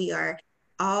and that we are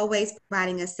always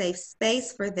providing a safe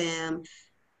space for them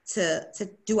to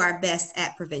do our best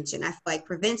at prevention. I feel like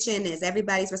prevention is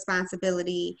everybody's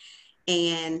responsibility.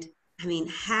 And I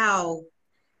mean,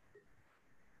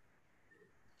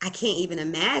 I can't even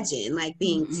imagine like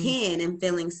being 10 and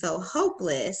feeling so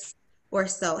hopeless or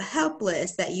so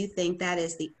helpless that you think that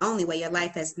is the only way your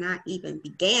life has not even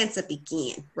began to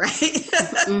begin, right?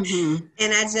 And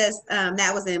I just,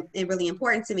 that was really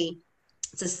important to me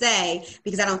to say,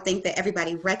 because I don't think that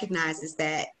everybody recognizes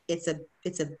that it's a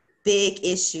big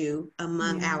issue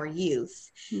among our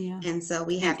youth. And so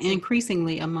we have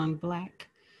increasingly among Black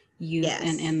youth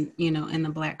and you know, in the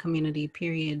Black community,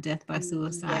 period, death by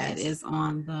suicide is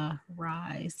on the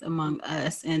rise among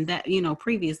us. And that, you know,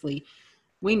 previously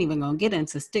we ain't even gonna get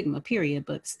into stigma, period,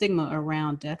 but stigma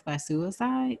around death by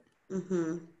suicide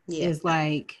is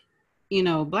like, you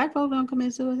know, Black folk don't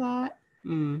commit suicide.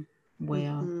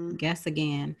 Well, guess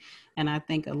again. And I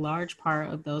think a large part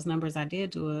of those numbers, I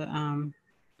did do a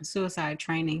suicide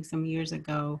training some years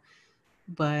ago,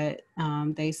 but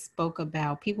they spoke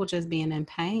about people just being in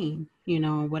pain, you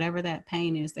know, whatever that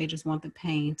pain is, they just want the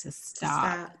pain to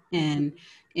stop. And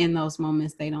in those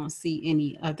moments, they don't see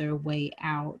any other way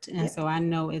out. And so I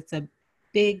know it's a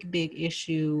big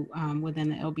issue within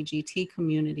the LBGT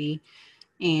community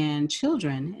and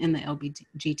children in the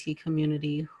LBGT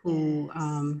community who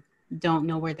don't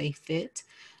know where they fit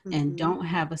and don't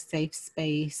have a safe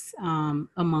space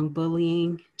among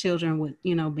bullying, children with,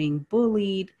 you know, being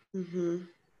bullied Mm-hmm.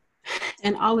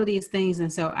 and all of these things.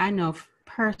 And so I know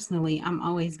personally, I'm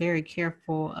always very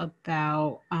careful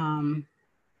about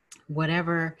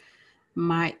whatever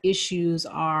my issues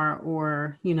are,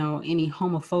 or, you know, any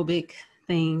homophobic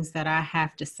things that I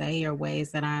have to say or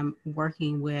ways that I'm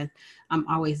working with. I'm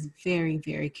always very,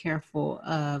 very careful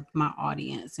of my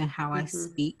audience and how I Mm-hmm.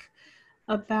 speak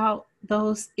about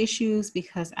those issues,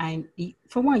 because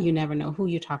for one, you never know who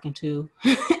you're talking to.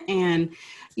 And,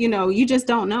 you know, you just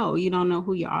don't know. You don't know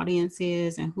who your audience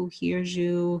is and who hears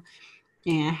you,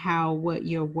 and how what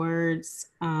your words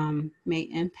may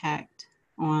impact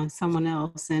on someone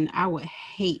else. And I would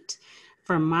hate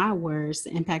for my words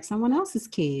to impact someone else's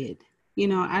kid. You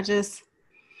know,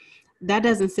 that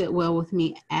doesn't sit well with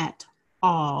me at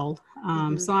all.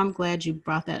 So I'm glad you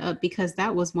brought that up, because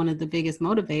that was one of the biggest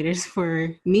motivators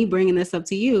for me bringing this up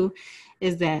to you,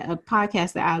 is that a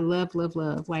podcast that I love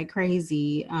like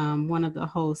crazy. One of the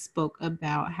hosts spoke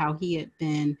about how he had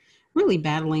been really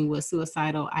battling with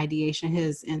suicidal ideation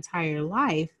his entire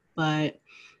life, but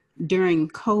during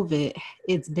COVID,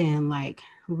 it's been like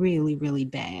really, really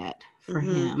bad for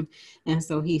him. And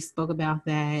so he spoke about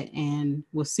that and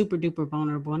was super duper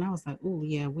vulnerable. And I was like, oh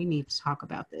yeah, we need to talk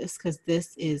about this, because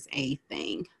this is a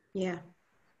thing. Yeah.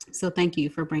 So thank you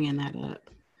for bringing that up.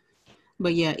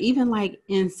 But yeah, even like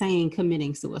in saying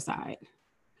committing suicide,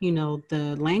 you know,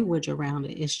 the language around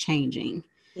it is changing.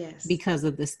 Yes. Because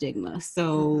of the stigma.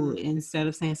 So instead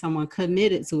of saying someone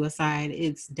committed suicide,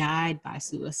 it's died by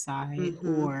suicide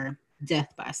or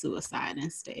death by suicide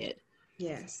instead.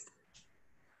 Yes,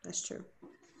 that's true.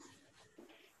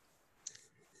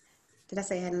 Did I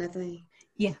say I had another thing?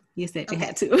 Yeah, you said you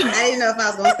had to. I didn't know if I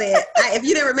was going to say it. If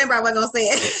you didn't remember, I wasn't going to say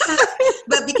it.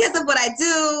 But because of what I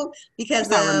do, because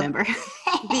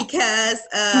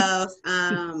of,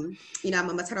 you know, I'm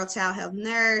a maternal child health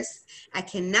nurse, I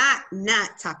cannot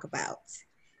not talk about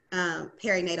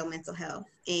perinatal mental health.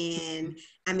 And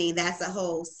I mean, that's a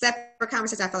whole separate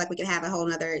conversation. I feel like we could have a whole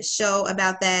nother show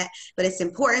about that. But it's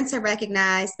important to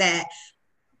recognize that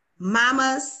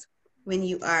mamas, when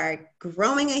you are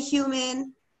growing a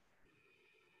human,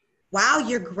 while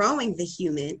you're growing the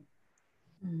human,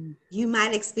 you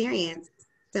might experience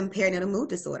some perinatal mood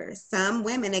disorders. Some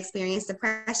women experience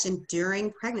depression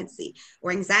during pregnancy,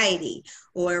 or anxiety,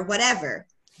 or whatever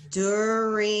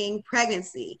during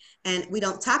pregnancy. And we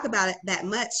don't talk about it that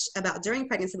much about during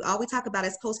pregnancy. All we talk about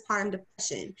is postpartum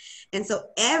depression. And so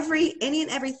any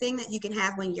and everything that you can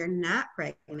have when you're not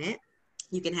pregnant,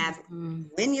 you can have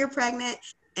when you're pregnant,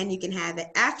 and you can have it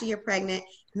after you're pregnant,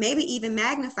 maybe even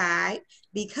magnified,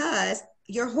 because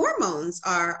your hormones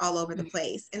are all over the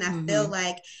place. And I feel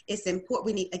like it's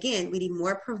important. We need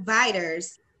more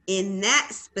providers in that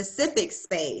specific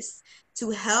space to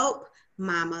help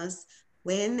mamas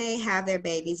when they have their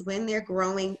babies, when they're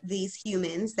growing these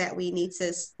humans that we need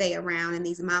to stay around, and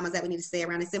these mamas that we need to stay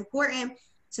around. It's important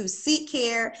to seek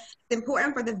care. It's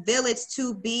important for the village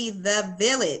to be the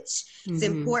village. It's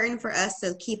important for us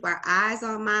to keep our eyes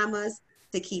on mamas,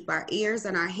 to keep our ears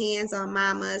and our hands on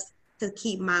mamas, to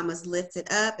keep mamas lifted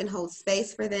up and hold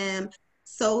space for them,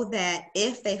 so that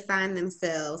if they find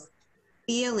themselves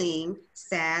feeling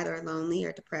sad or lonely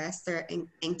or depressed or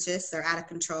anxious or out of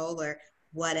control or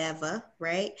whatever,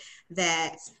 right,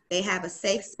 that they have a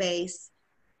safe space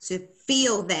to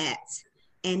feel that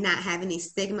and not have any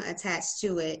stigma attached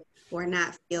to it, or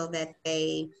not feel that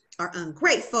they are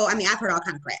ungrateful. I mean, I've heard all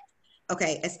kind of crap,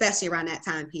 okay, especially around that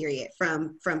time period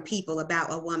from people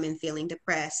about a woman feeling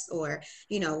depressed, or,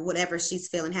 you know, whatever she's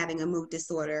feeling, having a mood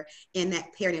disorder in that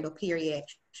perinatal period.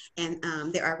 And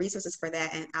there are resources for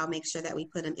that, and I'll make sure that we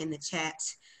put them in the chat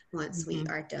once we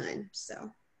are done.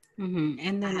 So.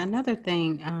 And then another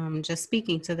thing, just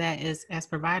speaking to that, is as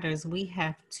providers, we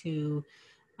have to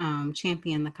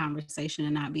champion the conversation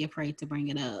and not be afraid to bring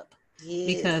it up.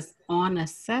 Because on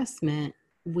assessment,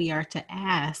 we are to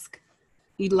ask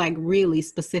like really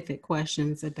specific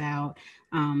questions about,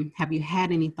 have you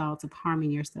had any thoughts of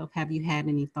harming yourself? Have you had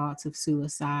any thoughts of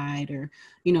suicide, or,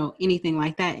 you know, anything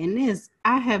like that? And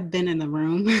I have been in the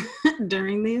room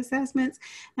during the assessments,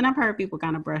 and I've heard people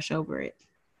kind of brush over it,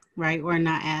 right? Or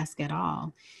not ask at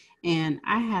all. And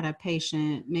I had a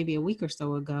patient maybe a week or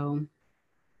so ago,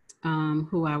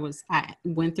 who I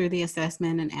went through the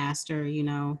assessment and asked her, you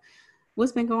know,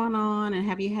 what's been going on, and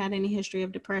have you had any history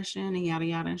of depression, and yada,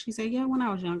 yada. And she said, yeah, when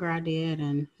I was younger, I did,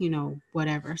 and, you know,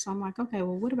 whatever. So I'm like, okay,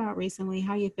 well, what about recently?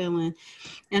 How you feeling?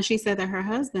 And she said that her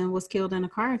husband was killed in a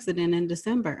car accident in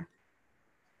December.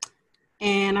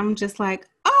 And I'm just like,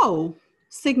 oh,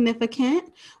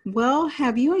 significant. Well,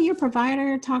 have you and your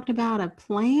provider talked about a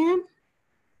plan?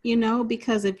 You know,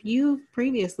 because if you've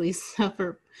previously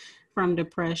suffered from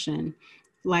depression,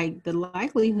 like the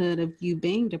likelihood of you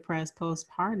being depressed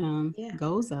postpartum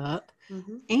goes up.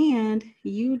 And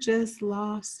you just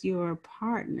lost your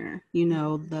partner, you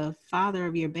know, the father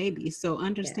of your baby. So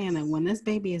understand that when this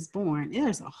baby is born,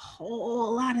 there's a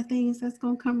whole lot of things that's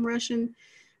going to come rushing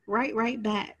right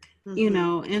back, you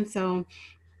know. And so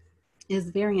it's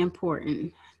very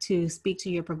important to speak to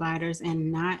your providers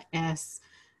and not as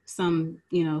some,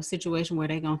 you know, situation where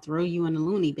they're going to throw you in a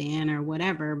loony bin or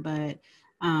whatever, but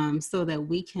so that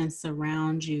we can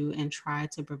surround you and try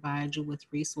to provide you with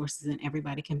resources, and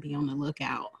everybody can be on the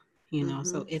lookout, you know.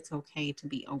 So it's okay to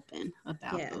be open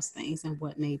about those things and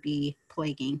what may be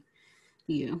plaguing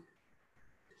you.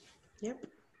 Yep.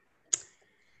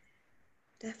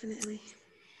 Definitely.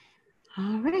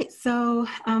 All right. So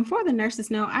for the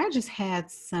nurses know, I just had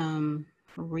some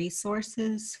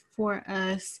resources for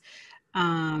us.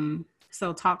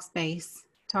 So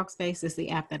Talkspace is the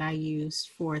app that I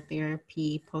used for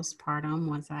therapy postpartum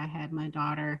once I had my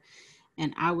daughter,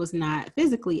 and I was not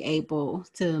physically able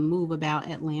to move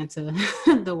about Atlanta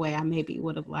the way I maybe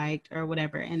would have liked or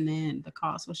whatever. And then the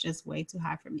cost was just way too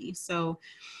high for me. So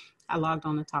I logged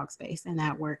on to Talkspace, and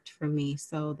that worked for me.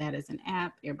 So that is an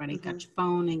app. Everybody got your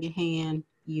phone in your hand,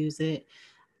 use it.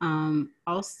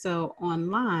 Also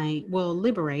online, well,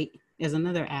 Liberate is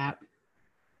another app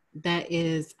that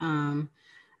is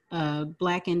a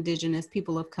Black, Indigenous,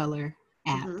 people of color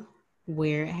app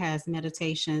where it has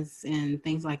meditations and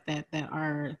things like that that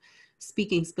are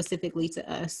speaking specifically to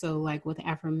us. So like with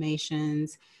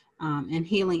affirmations and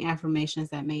healing affirmations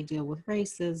that may deal with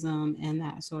racism and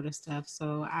that sort of stuff.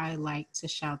 So I like to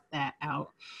shout that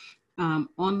out.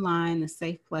 Online, The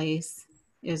Safe Place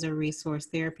is a resource,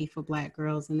 therapy for Black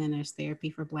girls, and then there's therapy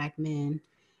for Black men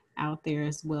out there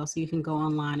as well. So you can go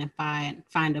online and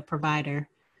find a provider.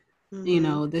 You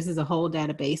know, this is a whole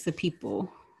database of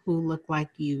people who look like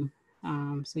you.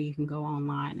 So you can go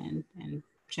online and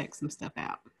check some stuff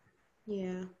out.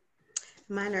 Yeah.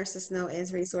 My Nurses Know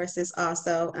is resources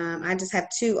also. I just have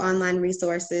 2 online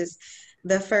resources.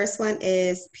 The first one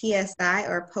is PSI,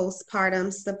 or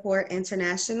Postpartum Support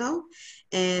International.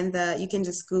 And you can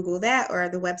just Google that, or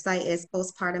the website is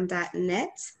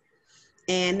postpartum.net.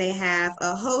 And they have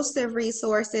a host of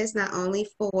resources, not only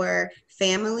for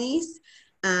families.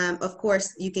 Of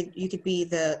course, you could be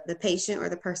the patient or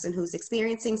the person who's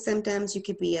experiencing symptoms. You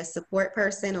could be a support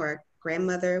person or a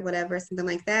grandmother, whatever, something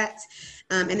like that.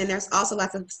 And then there's also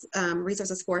lots of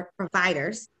resources for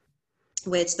providers,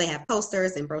 which they have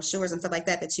posters and brochures and stuff like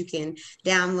that you can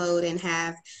download and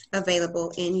have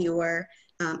available in your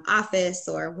office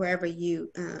or wherever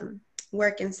you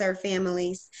work and serve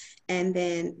families. And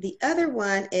then the other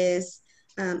one is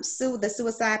the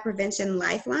Suicide Prevention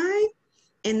Lifeline.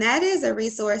 And that is a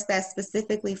resource that's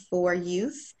specifically for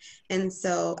youth. And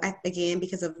so, again,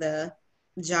 because of the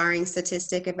jarring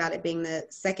statistic about it being the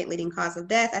second leading cause of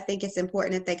death, I think it's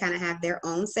important that they kind of have their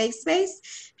own safe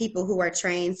space, people who are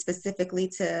trained specifically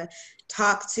to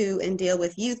talk to and deal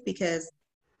with youth, because,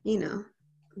 you know,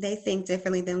 they think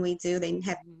differently than we do. They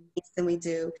have needs than we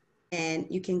do. And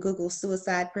you can Google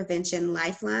Suicide Prevention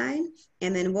Lifeline,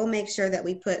 and then we'll make sure that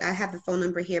I have the phone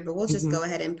number here, but we'll just go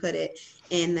ahead and put it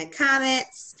in the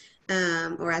comments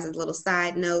or as a little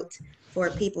side note for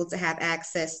people to have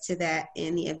access to that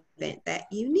in the event that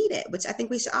you need it, which I think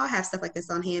we should all have stuff like this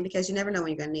on hand, because you never know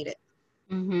when you're going to need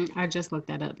it. I just looked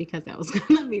that up because that was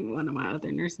going to be one of my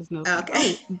other nurses' notes. Okay.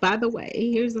 Like, oh, by the way,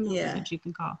 here's a number that you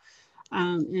can call.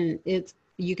 And it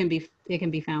can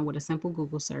be found with a simple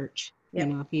Google search. You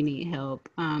know, if you need help,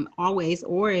 always,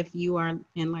 or if you are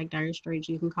in like dire straits,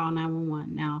 you can call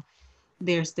 911. Now,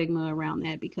 there's stigma around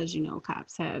that because, you know,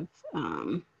 cops have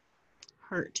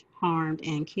hurt, harmed,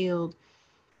 and killed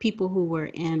people who were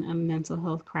in a mental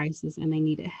health crisis and they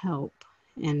needed help,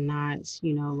 and not,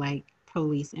 you know, like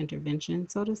police intervention,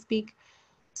 so to speak.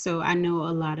 So I know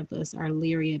a lot of us are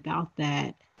leery about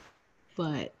that,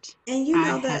 but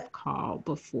I have called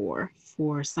before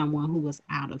for someone who was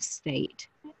out of state,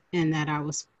 and that I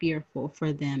was fearful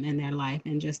for them and their life,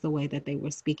 and just the way that they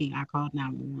were speaking, I called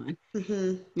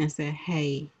 911 and said,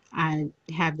 hey, I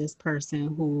have this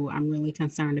person who I'm really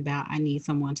concerned about. I need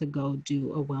someone to go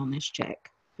do a wellness check,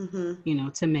 you know,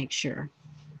 to make sure.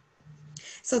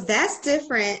 So that's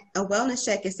different. A wellness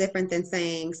check is different than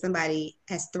saying somebody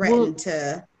has threatened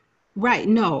to. Right.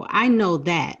 No, I know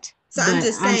that. So I'm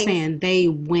saying they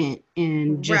went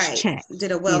and just checked.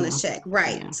 Did a wellness check.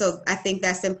 Right. Yeah. So I think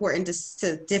that's important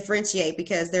to differentiate,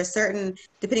 because there's certain,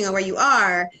 depending on where you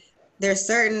are, there's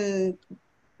certain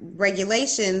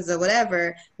regulations or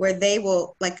whatever where they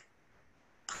will like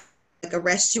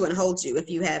arrest you and hold you if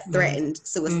you have threatened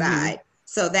suicide.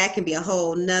 So that can be a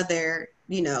whole nother,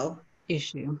 you know,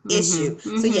 issue. issue.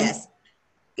 Mm-hmm. So yes,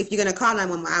 if you're going to call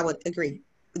 911, I would agree.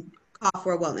 Call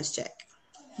for a wellness check.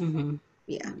 Mm-hmm.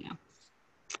 Yeah.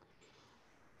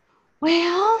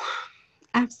 Well,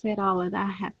 I've said all that I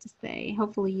have to say.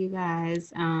 Hopefully you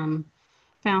guys found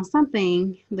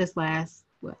something this last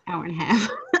hour and a half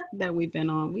that we've been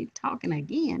on. We're talking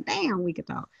again. Damn, we could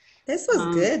talk. This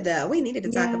was good though. We needed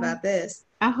to talk about this.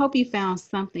 I hope you found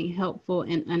something helpful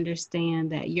and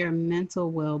understand that your mental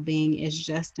well-being is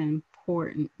just as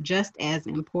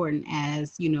important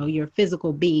as, your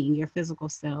physical being, your physical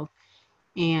self,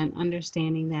 and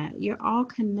understanding that you're all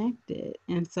connected.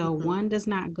 And so one does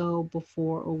not go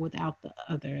before or without the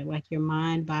other. Like your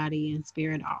mind, body, and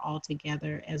spirit are all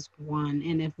together as one.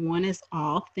 And if one is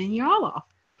off, then you're all off.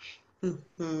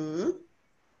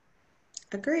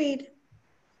 Agreed.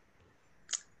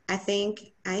 I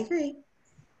agree.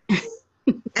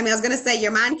 I was going to say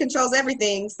your mind controls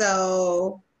everything.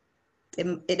 So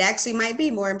it actually might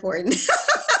be more important.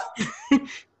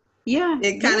 Yeah.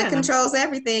 It kind of controls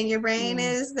everything. Your brain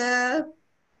is the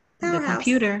powerhouse. The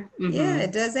computer. Yeah,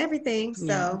 it does everything.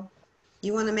 So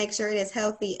you want to make sure it is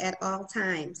healthy at all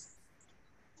times.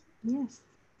 Yes.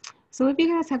 So if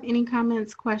you guys have any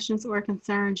comments, questions, or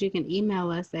concerns, you can email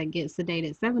us at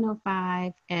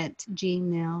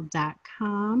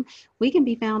getsedated705@gmail.com. We can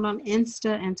be found on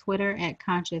Insta and Twitter at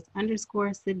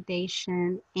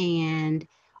conscious_sedation. And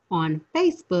on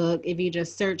Facebook, if you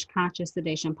just search Conscious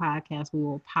Sedation Podcast, we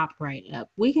will pop right up.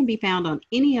 We can be found on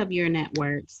any of your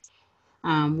networks.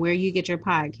 Where you get your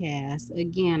podcast.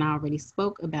 Again, I already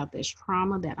spoke about this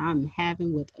trauma that I'm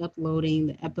having with uploading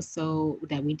the episode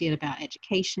that we did about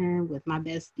education with my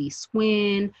bestie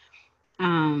Swin.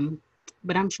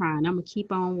 But I'm trying. I'm going to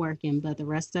keep on working, but the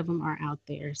rest of them are out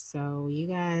there. So you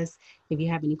guys, if you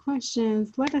have any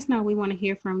questions, let us know. We want to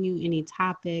hear from you. Any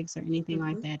topics or anything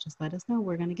like that, just let us know.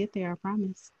 We're going to get there, I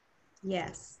promise.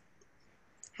 Yes.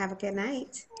 Have a good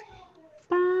night.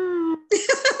 Bye.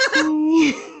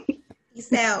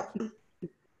 Peace out.